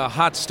called a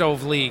hot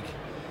stove league.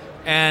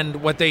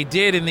 And what they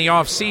did in the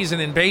offseason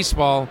in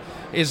baseball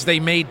is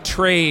they made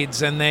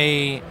trades, and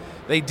they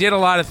did a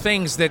lot of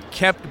things that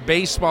kept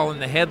baseball in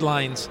the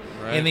headlines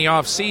in the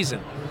offseason.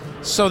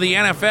 So the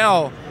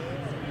NFL,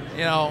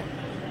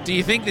 do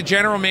you think the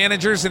general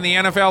managers in the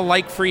NFL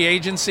like free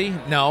agency?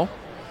 No.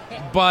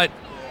 But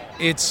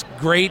it's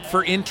great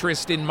for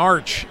interest in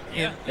March.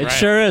 It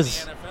sure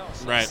is.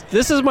 Right.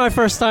 This is my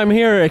first time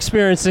here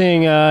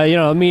experiencing,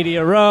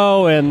 Media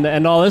Row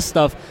and all this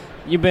stuff.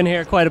 You've been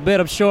here quite a bit,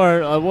 I'm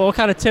sure. What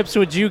kind of tips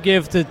would you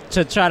give to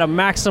try to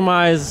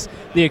maximize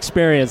the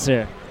experience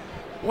here?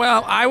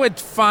 Well, I would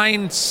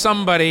find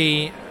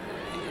somebody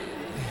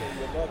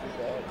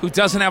who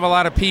doesn't have a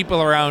lot of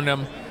people around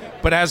him,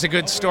 but has a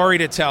good story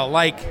to tell.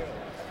 Like,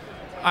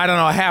 I don't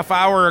know, a half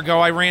hour ago,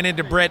 I ran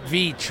into Brett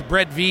Veach.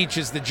 Brett Veach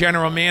is the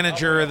general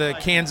manager of the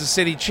Kansas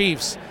City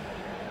Chiefs.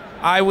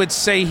 I would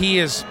say he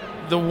is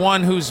the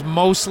one who's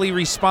mostly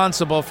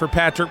responsible for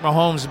Patrick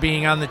Mahomes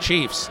being on the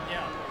Chiefs.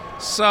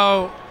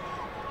 So,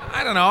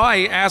 I don't know,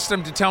 I asked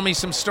him to tell me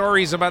some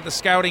stories about the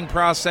scouting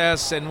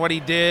process and what he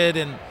did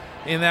and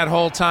in that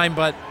whole time,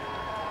 but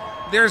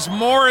there's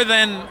more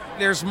than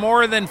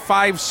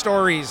 5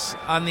 stories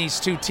on these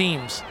two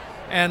teams.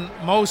 And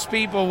most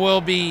people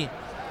will be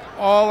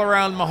all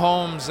around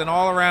Mahomes and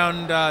all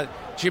around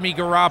Jimmy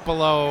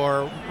Garoppolo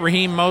or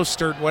Raheem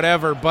Mostert,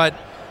 whatever. But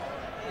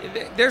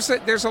there's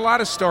a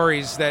lot of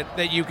stories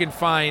that you can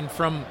find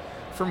from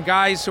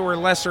guys who are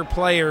lesser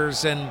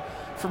players and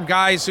from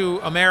guys who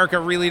America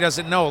really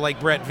doesn't know, like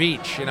Brett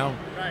Veach,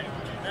 Right.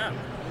 Yeah.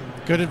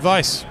 Good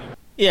advice.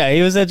 Yeah,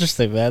 he was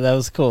interesting, man. That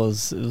was cool.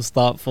 It was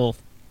thoughtful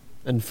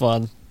and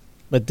fun,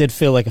 but did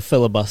feel like a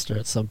filibuster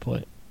at some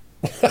point.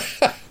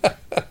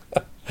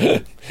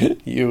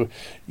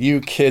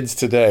 You kids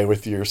today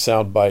with your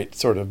soundbite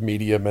sort of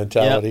media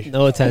mentality. Yep,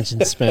 no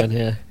attention span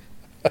here.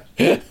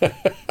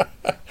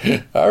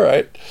 All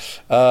right.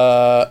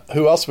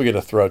 Who else are we going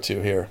to throw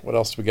to here? What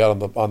else do we got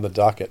on the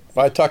docket?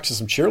 I talked to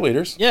some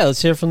cheerleaders. Yeah,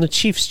 let's hear from the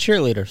Chiefs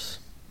cheerleaders.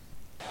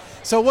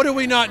 So what do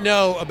we not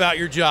know about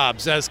your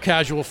jobs as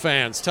casual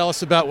fans? Tell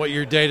us about what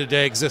your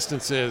day-to-day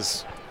existence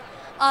is.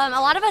 A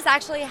lot of us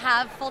actually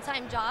have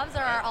full-time jobs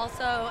or are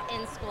also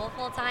in school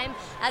full-time,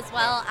 as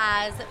well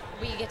as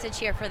we get to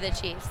cheer for the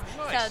Chiefs.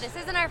 Nice. So this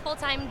isn't our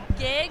full-time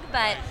gig,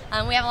 but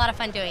we have a lot of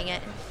fun doing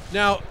it.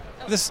 Now,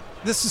 this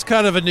is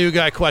kind of a new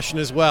guy question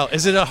as well.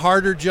 Is it a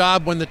harder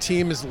job when the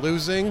team is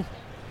losing?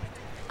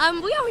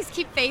 We always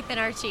keep faith in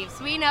our Chiefs.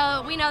 We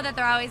know that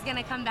they're always going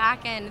to come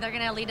back and they're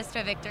going to lead us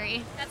to a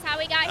victory. That's how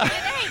we got here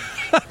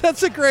today.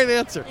 That's a great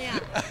answer. Yeah.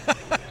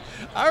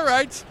 All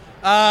right.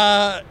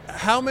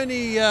 How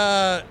many?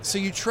 So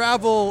you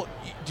travel?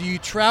 Do you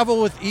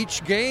travel with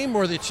each game,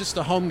 or it's just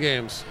the home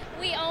games?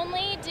 We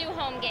only do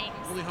home games.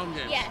 Only home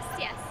games. Yes,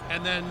 yes.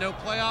 And then no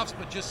playoffs,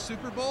 but just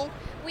Super Bowl.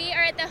 We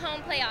are at the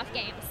home playoff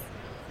games,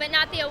 but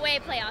not the away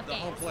playoff games. The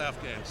home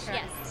playoff games.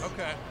 Yes.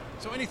 Okay.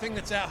 So anything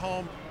that's at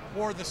home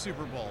or the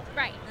Super Bowl.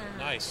 Right.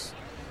 Nice.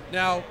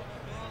 Now,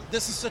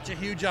 this is such a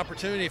huge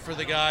opportunity for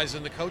the guys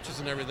and the coaches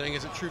and everything.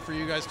 Is it true for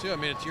you guys too? I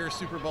mean, it's your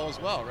Super Bowl as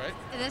well, right?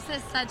 This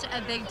is such a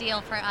big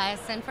deal for us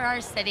and for our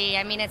city.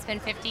 I mean, it's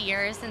been 50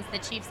 years since the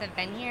Chiefs have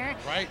been here.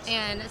 Right.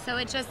 And so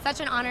it's just such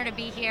an honor to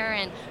be here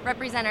and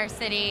represent our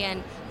city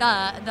and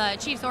the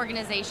Chiefs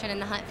organization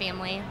and the Hunt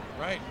family.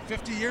 Right.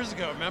 50 years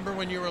ago. Remember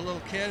when you were a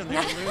little kid and they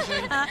were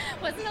losing?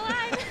 Wasn't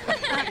alive.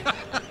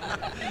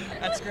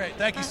 That's great.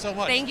 Thank you so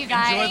much. Thank you,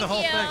 guys. Enjoy the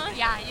whole thing.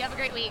 Yeah, you have a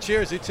great week.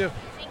 Cheers, you too.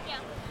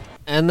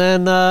 And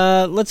then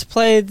let's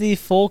play the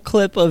full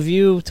clip of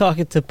you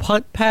talking to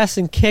punt, pass,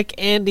 and kick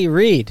Andy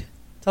Reid.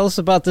 Tell us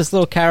about this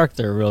little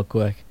character real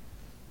quick.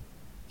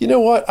 You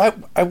know what?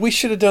 We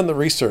should have done the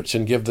research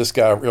and give this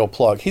guy a real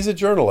plug. He's a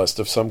journalist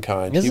of some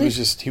kind. Is he?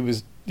 He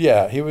was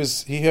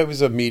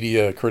a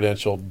media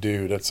credentialed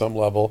dude at some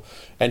level,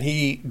 and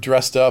he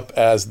dressed up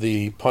as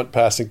the punt,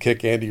 pass, and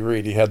kick Andy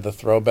Reid. He had the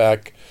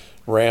throwback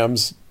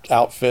Rams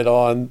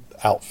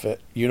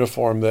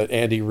uniform that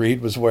Andy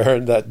Reid was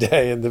wearing that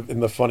day in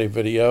the funny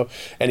video,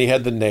 and he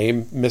had the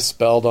name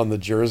misspelled on the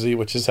jersey,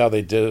 which is how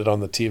they did it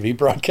on the TV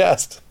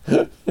broadcast.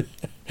 And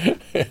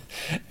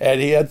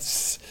he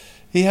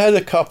had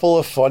a couple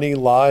of funny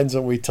lines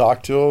when we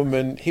talked to him,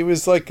 and he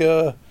was like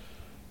I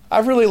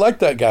really like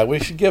that guy. We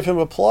should give him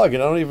a plug,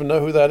 and I don't even know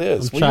who that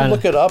is. Will you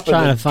look it up and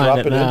then drop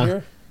it in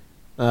here?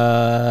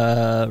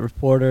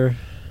 Reporter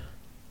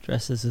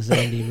dresses as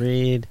Andy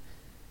Reid.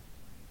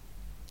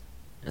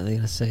 Are they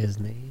going to say his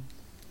name?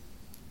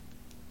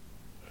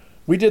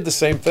 We did the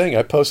same thing.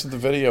 I posted the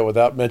video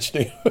without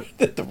mentioning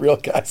the real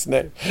guy's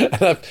name,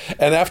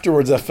 and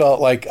afterwards I felt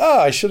like,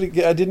 I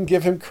didn't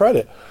give him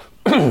credit.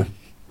 Oh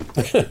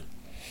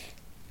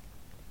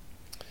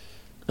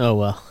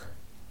well.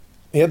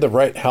 He had the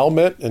right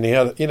helmet, and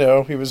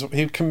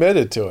he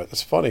committed to it.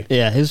 It's funny.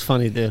 Yeah, he was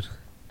funny, dude.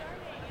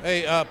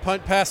 Hey,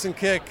 punt, pass, and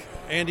kick,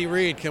 Andy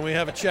Reid. Can we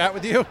have a chat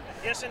with you?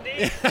 Yes,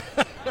 indeed.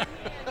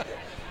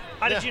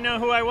 How did you know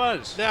who I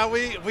was? Now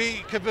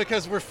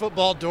because we're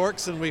football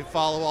dorks and we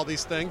follow all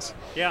these things.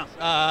 Yeah.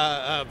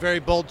 A very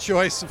bold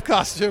choice of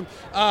costume.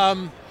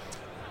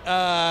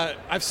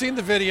 I've seen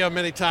the video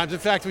many times. In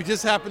fact, we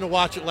just happened to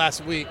watch it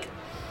last week.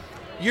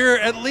 You're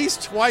at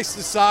least twice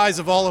the size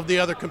of all of the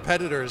other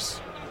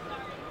competitors.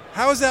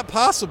 How is that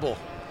possible?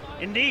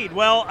 Indeed.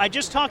 Well, I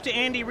just talked to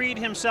Andy Reid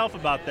himself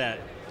about that.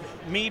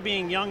 Me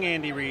being young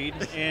Andy Reid,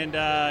 and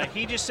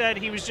he just said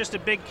he was just a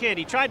big kid.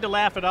 He tried to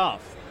laugh it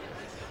off.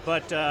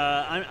 But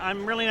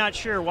I'm really not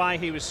sure why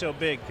he was so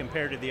big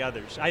compared to the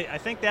others. I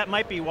think that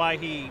might be why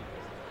he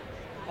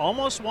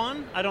almost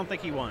won. I don't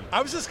think he won.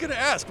 I was just going to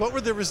ask, what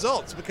were the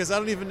results? Because I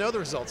don't even know the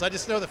results. I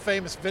just know the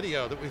famous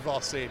video that we've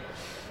all seen.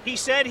 He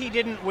said he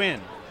didn't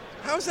win.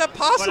 How is that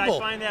possible?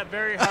 But I find that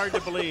very hard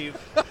to believe.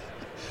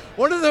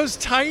 One of those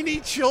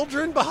tiny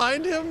children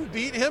behind him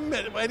beat him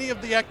at any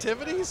of the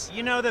activities?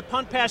 You know, the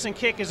punt, pass, and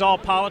kick is all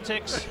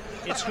politics.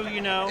 It's who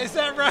you know. Is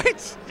that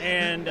right?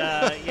 And,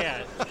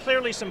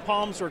 clearly some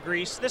palms were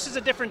greased. This is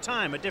a different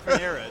time, a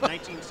different era,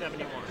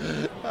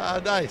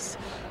 1971. Nice.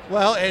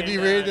 Well, Andy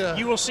Reid.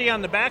 You will see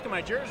on the back of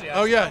my jersey.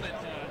 Oh, yeah.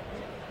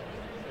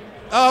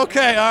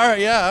 Okay, all right,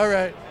 yeah, all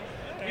right.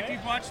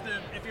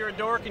 If you're a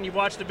dork and you've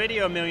watched the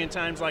video a million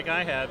times like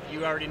I have,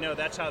 you already know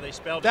that's how they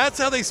spelled it. That's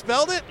how they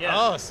spelled it? Yeah.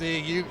 Oh, see,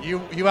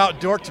 you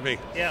out-dorked me.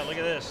 Yeah, look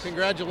at this.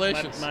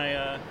 Congratulations.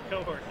 My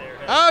cohort there.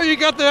 Oh, you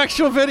got the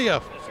actual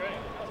video.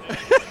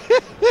 That's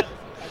right.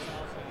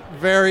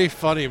 Very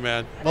funny,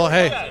 man. Well,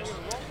 hey,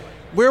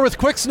 we're with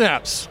Quick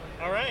Snaps.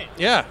 All right.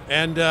 Yeah,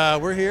 and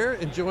we're here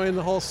enjoying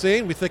the whole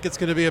scene. We think it's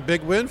going to be a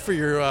big win for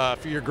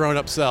your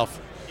grown-up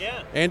self.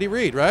 Yeah. Andy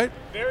Reid, right?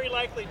 Very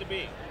likely to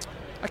be.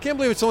 I can't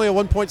believe it's only a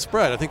 1-point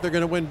spread. I think they're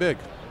going to win big.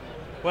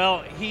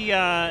 Well, he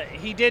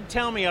did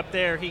tell me up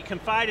there, he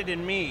confided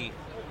in me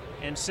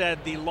and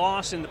said the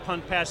loss in the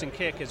punt, pass, and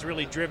kick has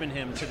really driven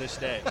him to this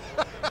day.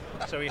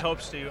 So he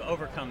hopes to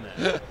overcome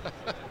that.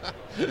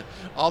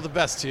 All the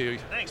best to you.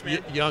 Thanks,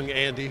 man. Young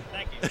Andy.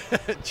 Thank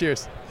you.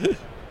 Cheers.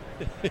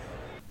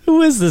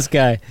 Who is this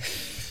guy?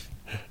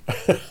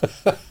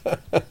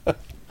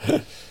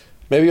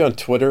 Maybe on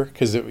Twitter,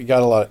 because it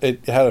got a lot.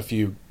 It had a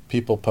few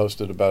people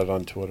posted about it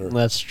on Twitter.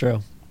 That's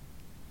true.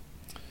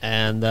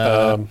 And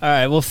all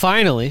right, well,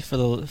 finally, for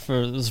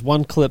there's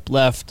one clip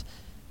left,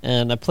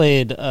 and I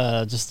played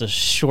just a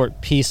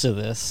short piece of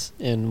this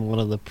in one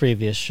of the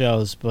previous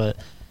shows, but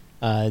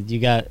you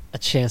got a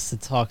chance to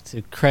talk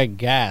to Craig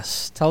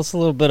Gass. Tell us a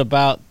little bit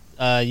about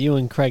you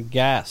and Craig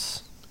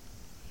Gass.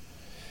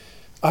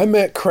 I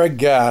met Craig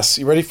Gass.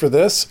 You ready for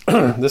this?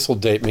 This will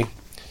date me.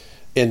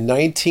 In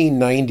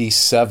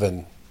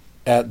 1997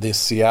 at the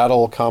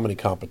Seattle Comedy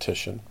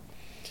Competition.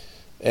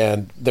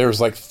 And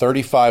there's like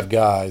 35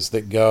 guys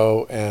that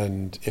go,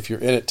 and if you're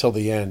in it till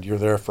the end, you're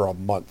there for a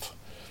month.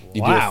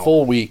 You do a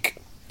full week.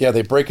 Yeah,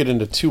 they break it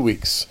into 2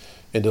 weeks,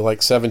 into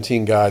like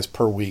 17 guys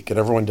per week, and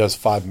everyone does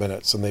 5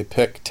 minutes. And they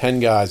pick 10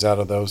 guys out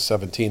of those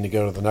 17 to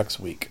go to the next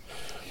week.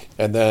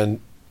 And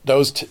then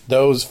those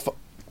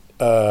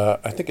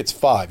I think it's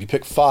 5. You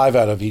pick 5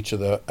 out of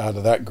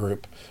that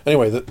group.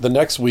 Anyway, the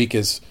next week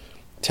is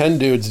 10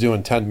 dudes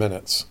doing 10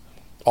 minutes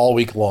all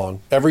week long.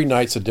 Every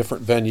night's a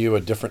different venue,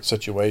 a different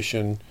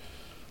situation,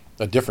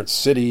 a different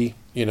city.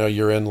 You know,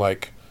 you're in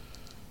like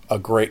a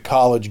great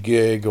college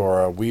gig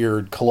or a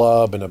weird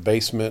club in a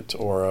basement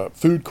or a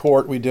food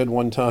court we did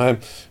one time,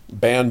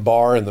 band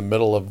bar in the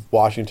middle of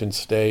Washington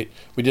State.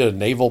 We did a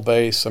naval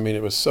base. I mean,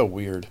 it was so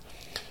weird.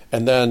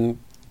 And then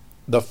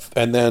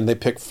they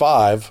pick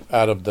 5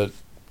 out of the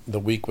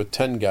week with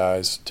 10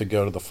 guys to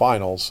go to the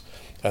finals.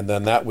 And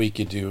then that week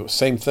you do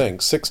same thing,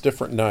 6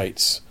 different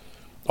nights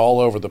all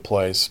over the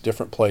place,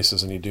 different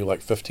places, and you do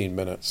like 15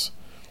 minutes.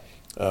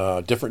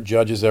 Different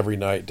judges every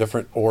night,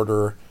 different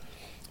order.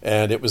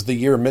 And it was the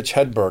year Mitch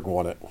Hedberg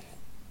won it.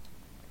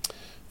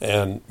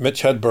 And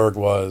Mitch Hedberg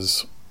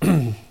was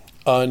unfucking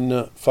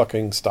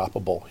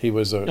stoppable. He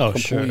was a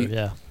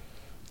complete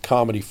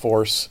comedy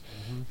force.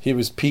 Mm-hmm. He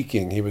was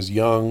peaking. He was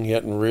young.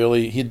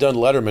 He'd done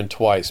Letterman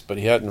twice, but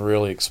he hadn't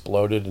really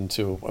exploded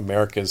into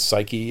America's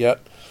psyche yet.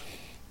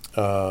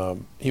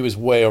 He was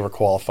way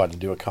overqualified to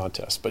do a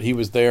contest, but he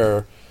was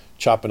there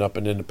chopping up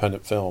an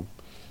independent film.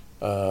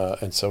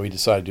 And so he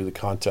decided to do the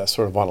contest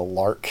sort of on a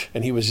lark,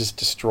 and he was just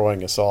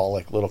destroying us all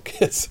like little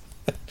kids,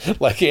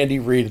 like Andy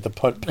Reid at the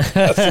punt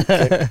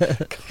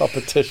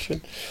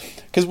competition.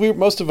 Because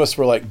most of us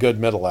were like good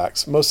middle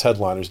acts. Most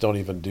headliners don't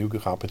even do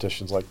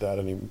competitions like that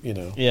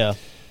anymore. Yeah.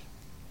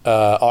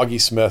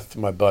 Augie Smith,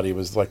 my buddy,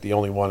 was like the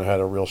only one who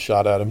had a real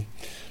shot at him.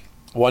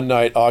 One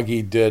night,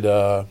 Augie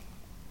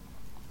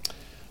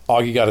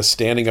got a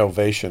standing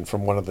ovation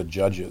from one of the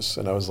judges,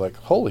 and I was like,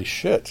 "Holy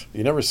shit!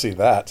 You never see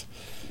that."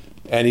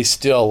 And he's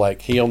still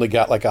he only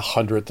got like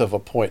 1/100th of a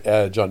point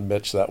edge on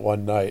Mitch that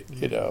one night,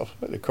 And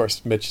of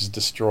course, Mitch is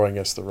destroying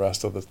us the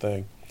rest of the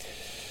thing.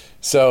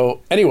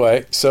 So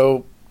anyway,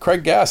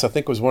 Craig Gass, I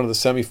think, was one of the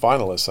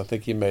semifinalists. I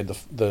think he made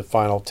the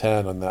final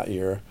 10 on that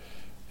year.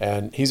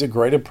 And he's a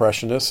great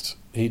impressionist.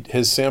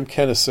 His Sam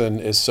Kinison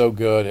is so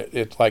good,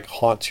 it like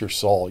haunts your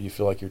soul. You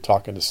feel like you're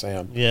talking to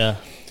Sam. Yeah.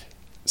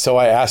 So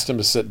I asked him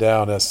to sit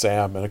down as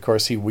Sam, and of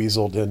course he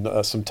weaseled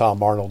in some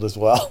Tom Arnold as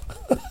well.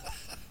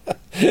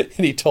 And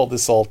he told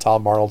this whole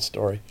Tom Arnold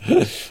story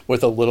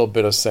with a little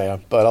bit of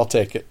Sam, but I'll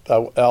take it.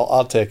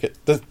 I'll take it.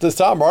 The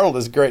Tom Arnold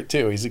is great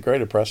too. He's a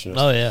great impressionist.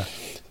 Oh yeah.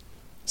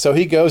 So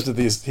he goes to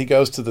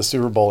the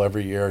Super Bowl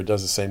every year,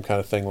 does the same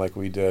kind of thing like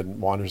we did,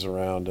 wanders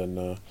around,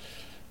 and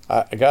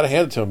I got to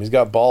hand it to him. He's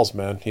got balls,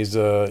 man. He is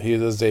a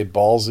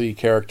ballsy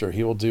character.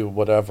 He will do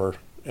whatever,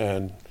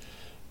 and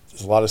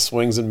there's a lot of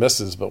swings and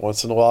misses, but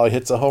once in a while he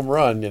hits a home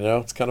run.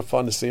 It's kind of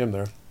fun to see him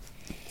there.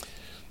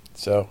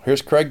 So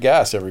here's Craig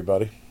Gass,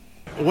 everybody.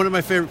 One of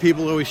my favorite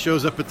people who always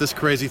shows up at this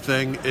crazy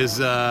thing is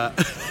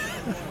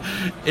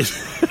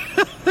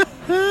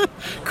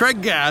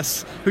Craig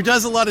Gass, who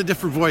does a lot of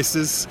different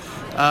voices.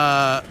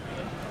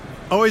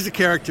 Always a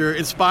character,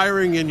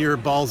 inspiring in your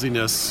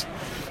ballsiness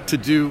to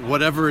do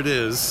whatever it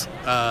is.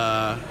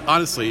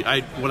 Honestly,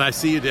 when I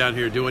see you down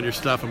here doing your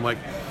stuff, I'm like,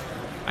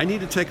 I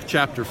need to take a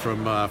chapter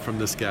from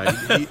this guy.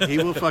 He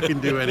will fucking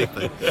do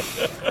anything.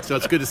 So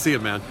it's good to see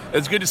him, man.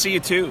 It's good to see you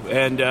too.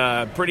 And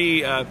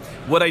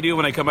what I do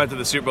when I come out to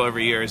the Super Bowl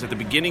every year is at the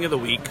beginning of the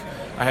week,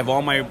 I have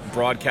all my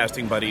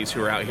broadcasting buddies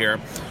who are out here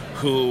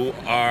who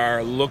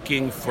are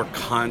looking for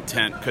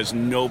content because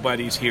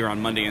nobody's here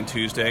on Monday and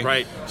Tuesday.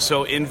 Right.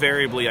 So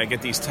invariably I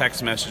get these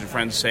text messages from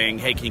friends saying,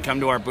 hey, can you come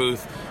to our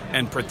booth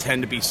and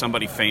pretend to be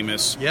somebody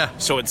famous? Yeah.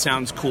 So it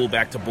sounds cool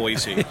back to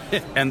Boise.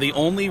 And the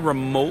only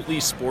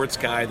remotely sports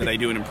guy that I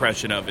do an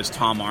impression of is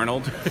Tom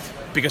Arnold,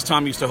 because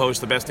Tom used to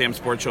host the Best Damn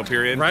Sports Show,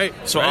 period. Right.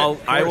 So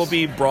I will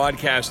be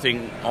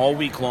broadcasting all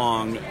week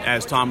long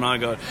as Tom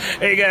Arnold goes,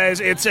 hey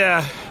guys, it's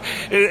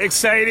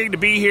exciting to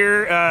be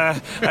here.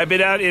 I've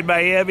been out in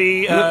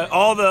Miami.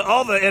 All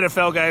the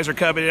NFL guys are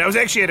coming in. I was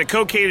actually at a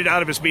Cocaine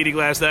Anonymous meeting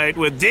last night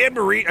with Dan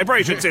Marino. I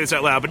probably shouldn't say this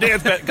out loud, but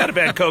Dan's got a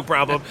bad coke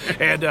problem,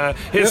 and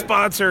his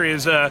sponsor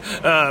is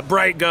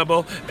Brian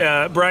Gumble.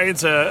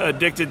 Brian's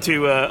addicted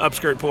to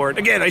upskirt porn.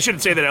 Again, I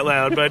shouldn't say that out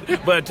loud,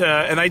 but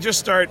and I just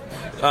start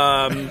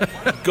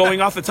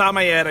going off the top of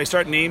my head, I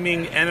start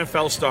naming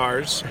NFL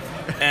stars,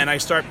 and I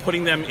start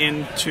putting them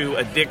into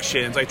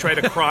addictions. I try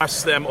to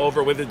cross them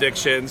over with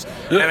addictions,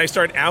 and I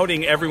start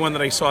outing everyone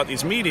that I saw at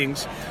these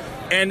meetings.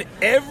 And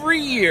every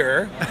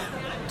year,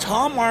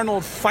 Tom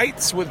Arnold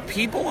fights with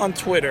people on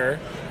Twitter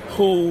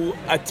who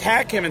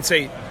attack him and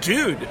say,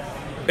 dude,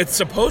 it's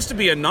supposed to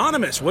be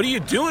anonymous. What are you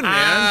doing,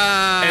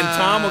 man? And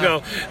Tom will go,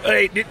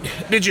 hey,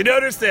 did you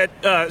notice that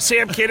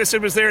Sam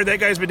Kinison was there? That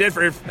guy's been dead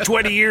for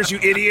 20 years, you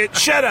idiot.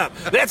 Shut up.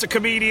 That's a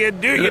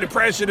comedian doing an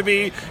impression of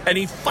me. And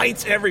he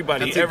fights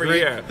everybody every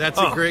year. That's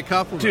a great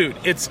compliment. Dude,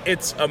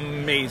 it's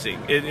amazing.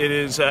 It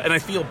is, and I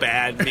feel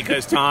bad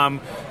because Tom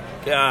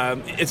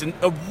is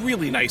a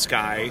really nice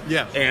guy.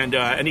 Yeah.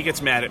 And he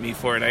gets mad at me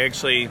for it. I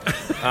actually,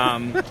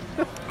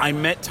 I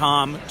met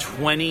Tom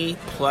 20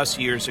 plus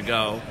years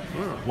ago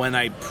when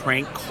I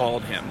prank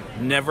called him.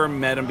 Never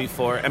met him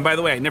before. And by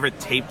the way, I never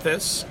taped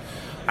this.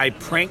 I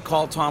prank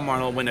called Tom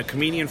Arnold when a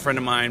comedian friend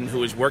of mine who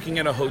was working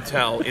at a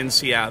hotel in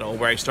Seattle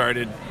where I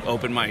started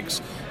open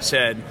mics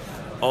said,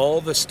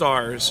 all the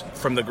stars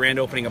from the grand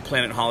opening of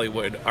Planet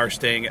Hollywood are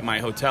staying at my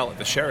hotel at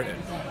the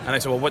Sheraton. And I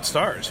said, well, what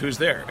stars? Who's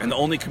there? And the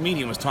only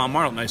comedian was Tom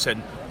Arnold. And I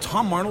said,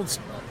 Tom Arnold's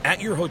at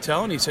your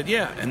hotel? And he said,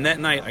 yeah. And that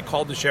night I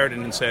called the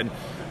Sheraton and said,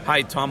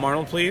 hi, Tom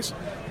Arnold, please.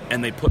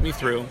 And they put me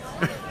through.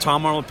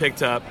 Tom Arnold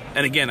picked up.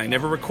 And again, I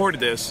never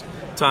recorded this.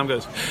 Tom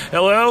goes,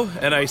 hello?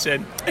 And I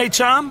said, hey,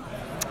 Tom,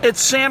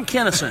 it's Sam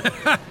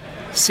Kinison.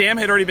 Sam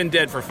had already been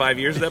dead for 5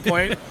 years at that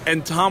point,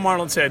 and Tom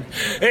Arnold said,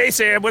 hey,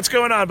 Sam, what's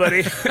going on,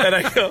 buddy? And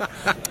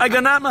I go,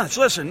 not much.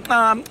 Listen,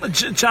 Tom,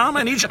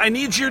 I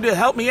need you to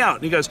help me out.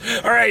 And he goes,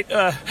 all right,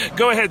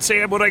 go ahead,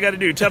 Sam, what do I got to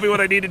do? Tell me what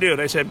I need to do. And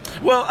I said,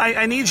 well,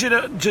 I need you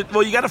to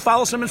you got to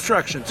follow some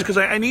instructions, because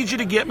I need you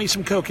to get me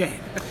some cocaine,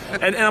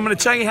 and I'm going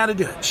to tell you how to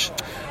do it.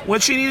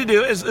 What you need to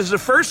do is the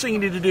first thing you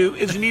need to do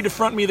is you need to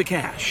front me the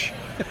cash,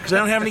 because I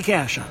don't have any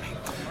cash on me.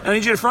 I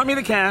need you to front me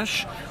the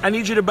cash. I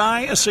need you to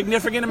buy a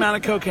significant amount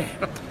of cocaine.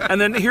 And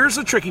then here's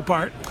the tricky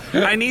part.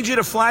 I need you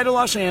to fly to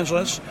Los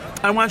Angeles.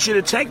 I want you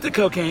to take the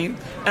cocaine,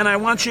 and I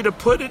want you to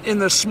put it in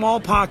the small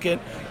pocket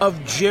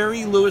of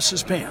Jerry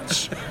Lewis's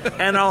pants.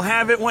 And I'll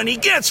have it when he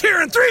gets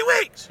here in 3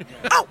 weeks.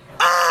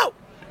 Oh!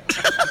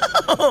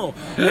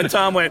 And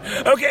Tom went,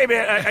 okay,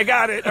 man, I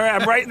got it. All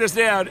right, I'm writing this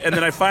down. And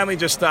then I finally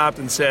just stopped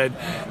and said,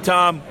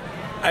 Tom,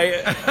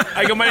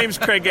 I go, my name's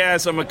Craig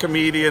Gass. I'm a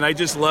comedian. I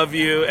just love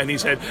you. And he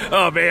said,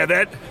 oh, man,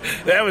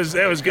 that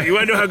was good. You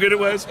want to know how good it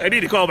was? I need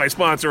to call my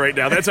sponsor right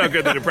now. That's how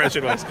good that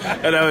impression was.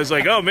 And I was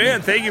like, oh,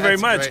 man, thank you very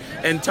much. Great.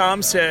 And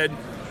Tom said,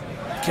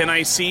 can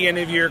I see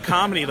any of your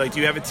comedy? Like, do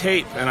you have a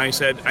tape? And I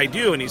said, I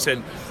do. And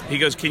he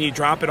goes, can you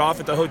drop it off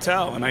at the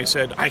hotel? And I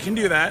said, I can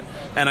do that.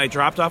 And I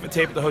dropped off a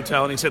tape at the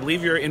hotel. And he said,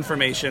 leave your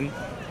information.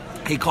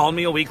 He called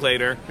me a week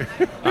later,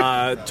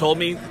 told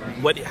me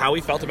how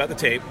he felt about the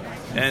tape.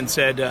 And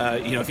said,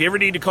 if you ever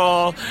need to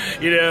call,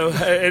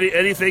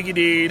 anything you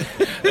need.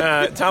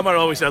 Tom Arnold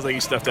always sounds like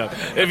he's stuffed up.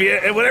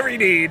 Whatever you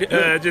need,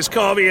 just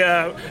call me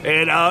up,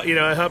 and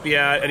I'll help you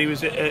out. And he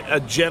was a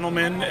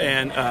gentleman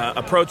and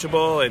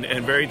approachable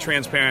and very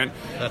transparent.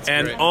 That's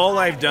and great. All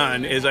I've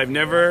done is I've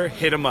never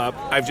hit him up.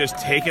 I've just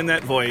taken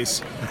that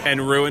voice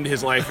and ruined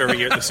his life every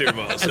year at the Super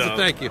Bowl. As a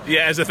thank you.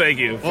 Yeah, as a thank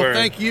you. Well,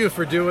 thank you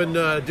for doing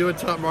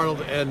Tom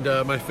Arnold and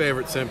my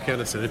favorite, Sam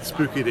Kinison. It's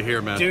spooky to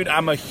hear, man. Dude,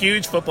 I'm a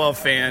huge football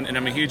fan,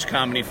 and I'm a huge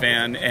comedy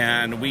fan,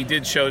 and we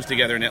did shows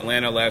together in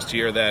Atlanta last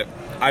year that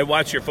I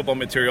watched your football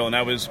material,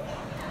 and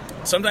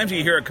sometimes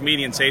you hear a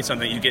comedian say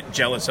something you get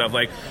jealous of,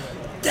 like,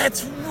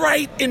 that's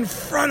right in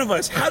front of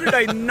us. How did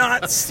I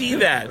not see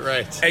that?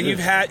 Right. And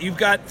you've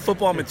got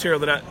football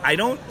material that I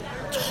don't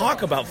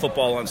talk about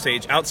football on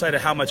stage outside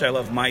of how much I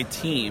love my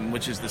team,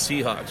 which is the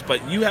Seahawks,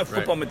 but you have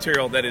football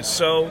material that is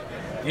so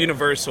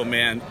universal,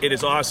 man. It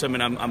is awesome,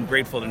 and I'm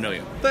grateful to know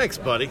you. Thanks,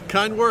 buddy.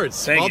 Kind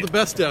words. Thank All you. the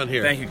best down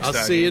here. Thank you, I'll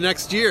Kostaki. see you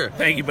next year.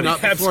 Thank you, buddy. Not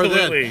before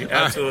Absolutely. then.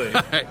 Absolutely.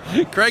 All right.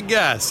 Craig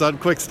Gass on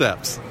Quick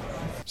Steps.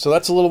 So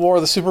that's a little more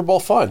of the Super Bowl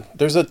fun.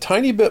 There's a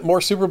tiny bit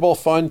more Super Bowl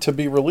fun to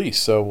be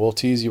released, so we'll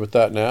tease you with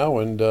that now,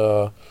 and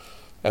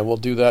we'll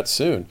do that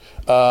soon.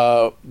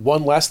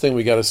 One last thing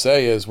we got to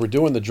say is we're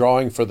doing the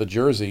drawing for the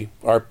jersey.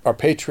 Our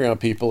Patreon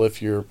people,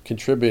 if you're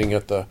contributing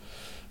at the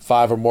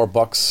 $5 or more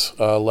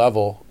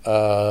level,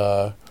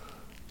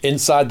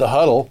 Inside the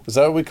Huddle, is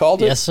that what we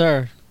called it? Yes,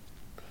 sir.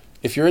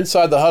 If you're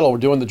inside the huddle, we're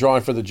doing the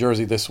drawing for the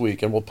jersey this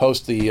week, and we'll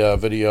post the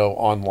video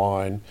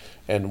online,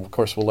 and of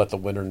course we'll let the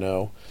winner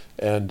know.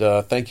 And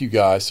thank you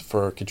guys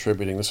for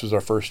contributing. This was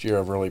our first year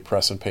of really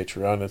pressing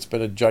Patreon. It's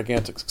been a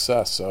gigantic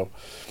success. So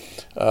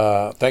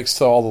thanks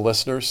to all the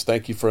listeners.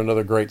 Thank you for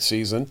another great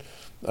season.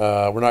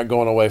 We're not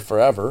going away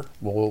forever.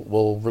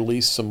 We'll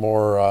release some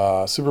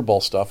more Super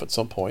Bowl stuff at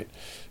some point,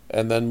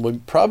 and then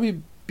we'll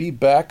probably be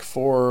back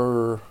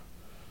certainly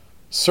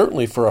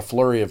for a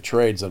flurry of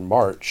trades in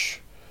March.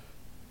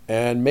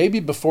 And maybe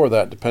before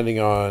that, depending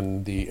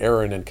on the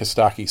Aaron and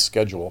Kostaki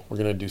schedule. We're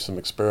going to do some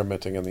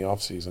experimenting in the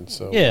offseason.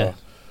 So yeah.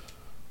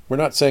 We're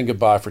not saying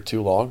goodbye for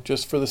too long,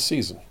 just for the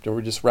season. We're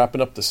just wrapping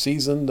up the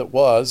season that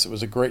was. It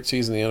was a great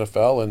season in the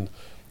NFL, and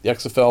the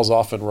XFL's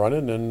off and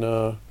running, and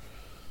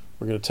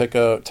we're going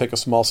to take a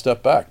small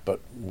step back, but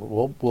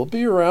we'll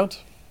be around.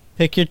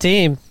 Pick your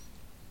team.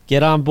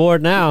 Get on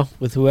board now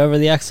with whoever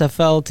the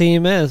XFL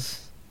team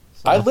is.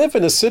 So. I live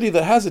in a city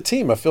that has a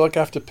team. I feel like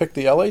I have to pick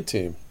the LA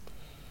team.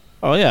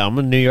 Oh yeah, I'm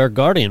a New York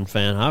Guardian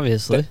fan,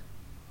 obviously.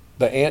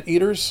 The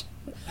Anteaters?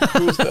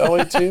 Who's the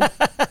LA team?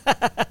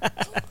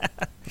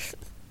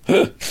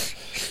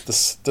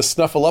 the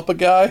Snuffleupagus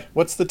guy?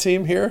 What's the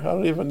team here? I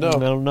don't even know. I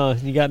don't know.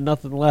 You got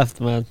nothing left,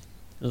 man.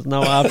 There's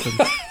no option.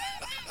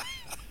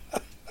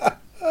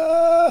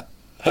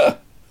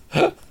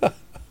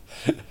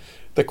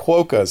 The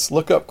Quokkas.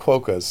 Look up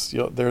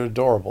Quokkas. They're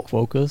adorable.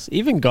 Quokkas?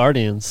 Even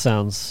Guardians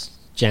sounds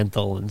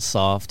gentle and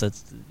soft. It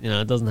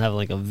doesn't have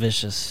like a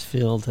vicious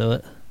feel to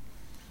it.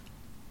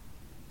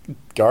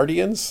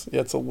 Guardians?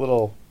 Yeah, it's a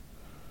little...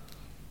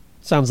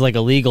 Sounds like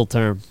a legal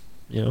term,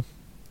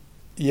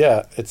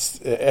 Yeah, it's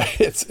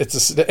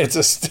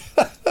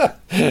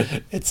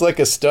like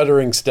a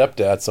stuttering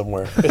stepdad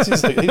somewhere.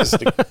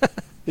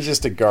 He's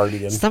just a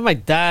guardian. It's not my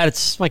dad.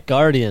 It's just my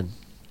guardian.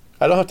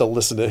 I don't have to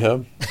listen to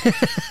him.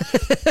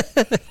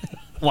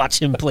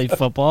 Watch him play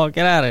football.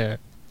 Get out of here.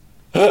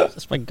 It's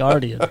just my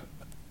guardian.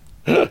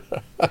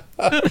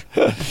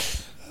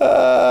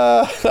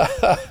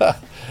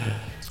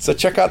 So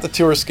check out the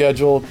tour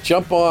schedule.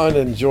 Jump on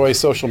and enjoy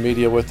social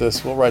media with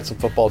us. We'll write some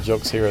football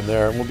jokes here and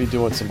there, and we'll be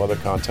doing some other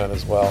content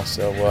as well.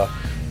 So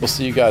we'll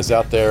see you guys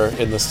out there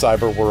in the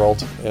cyber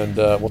world, and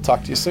we'll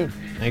talk to you soon.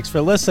 Thanks for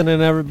listening,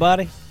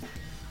 everybody.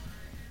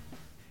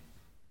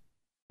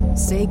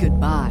 Say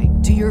goodbye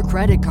to your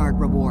credit card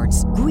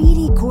rewards.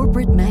 Greedy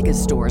corporate mega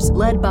stores,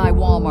 led by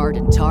Walmart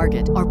and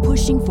Target, are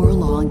pushing for a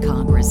law in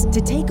Congress to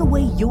take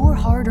away your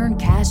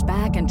hard-earned cash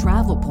back and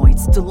travel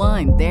points to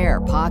line their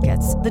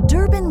pockets. The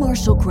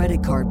Durbin-Marshall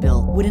credit card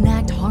bill would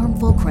enact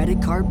harmful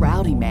credit card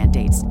routing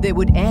mandates that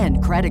would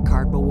end credit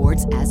card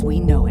rewards as we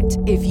know it.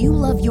 If you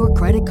love your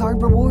credit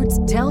card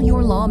rewards, tell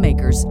your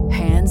lawmakers,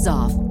 hands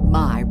off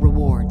my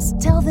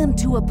rewards. Tell them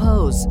to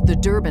oppose the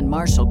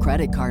Durbin-Marshall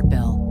credit card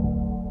bill.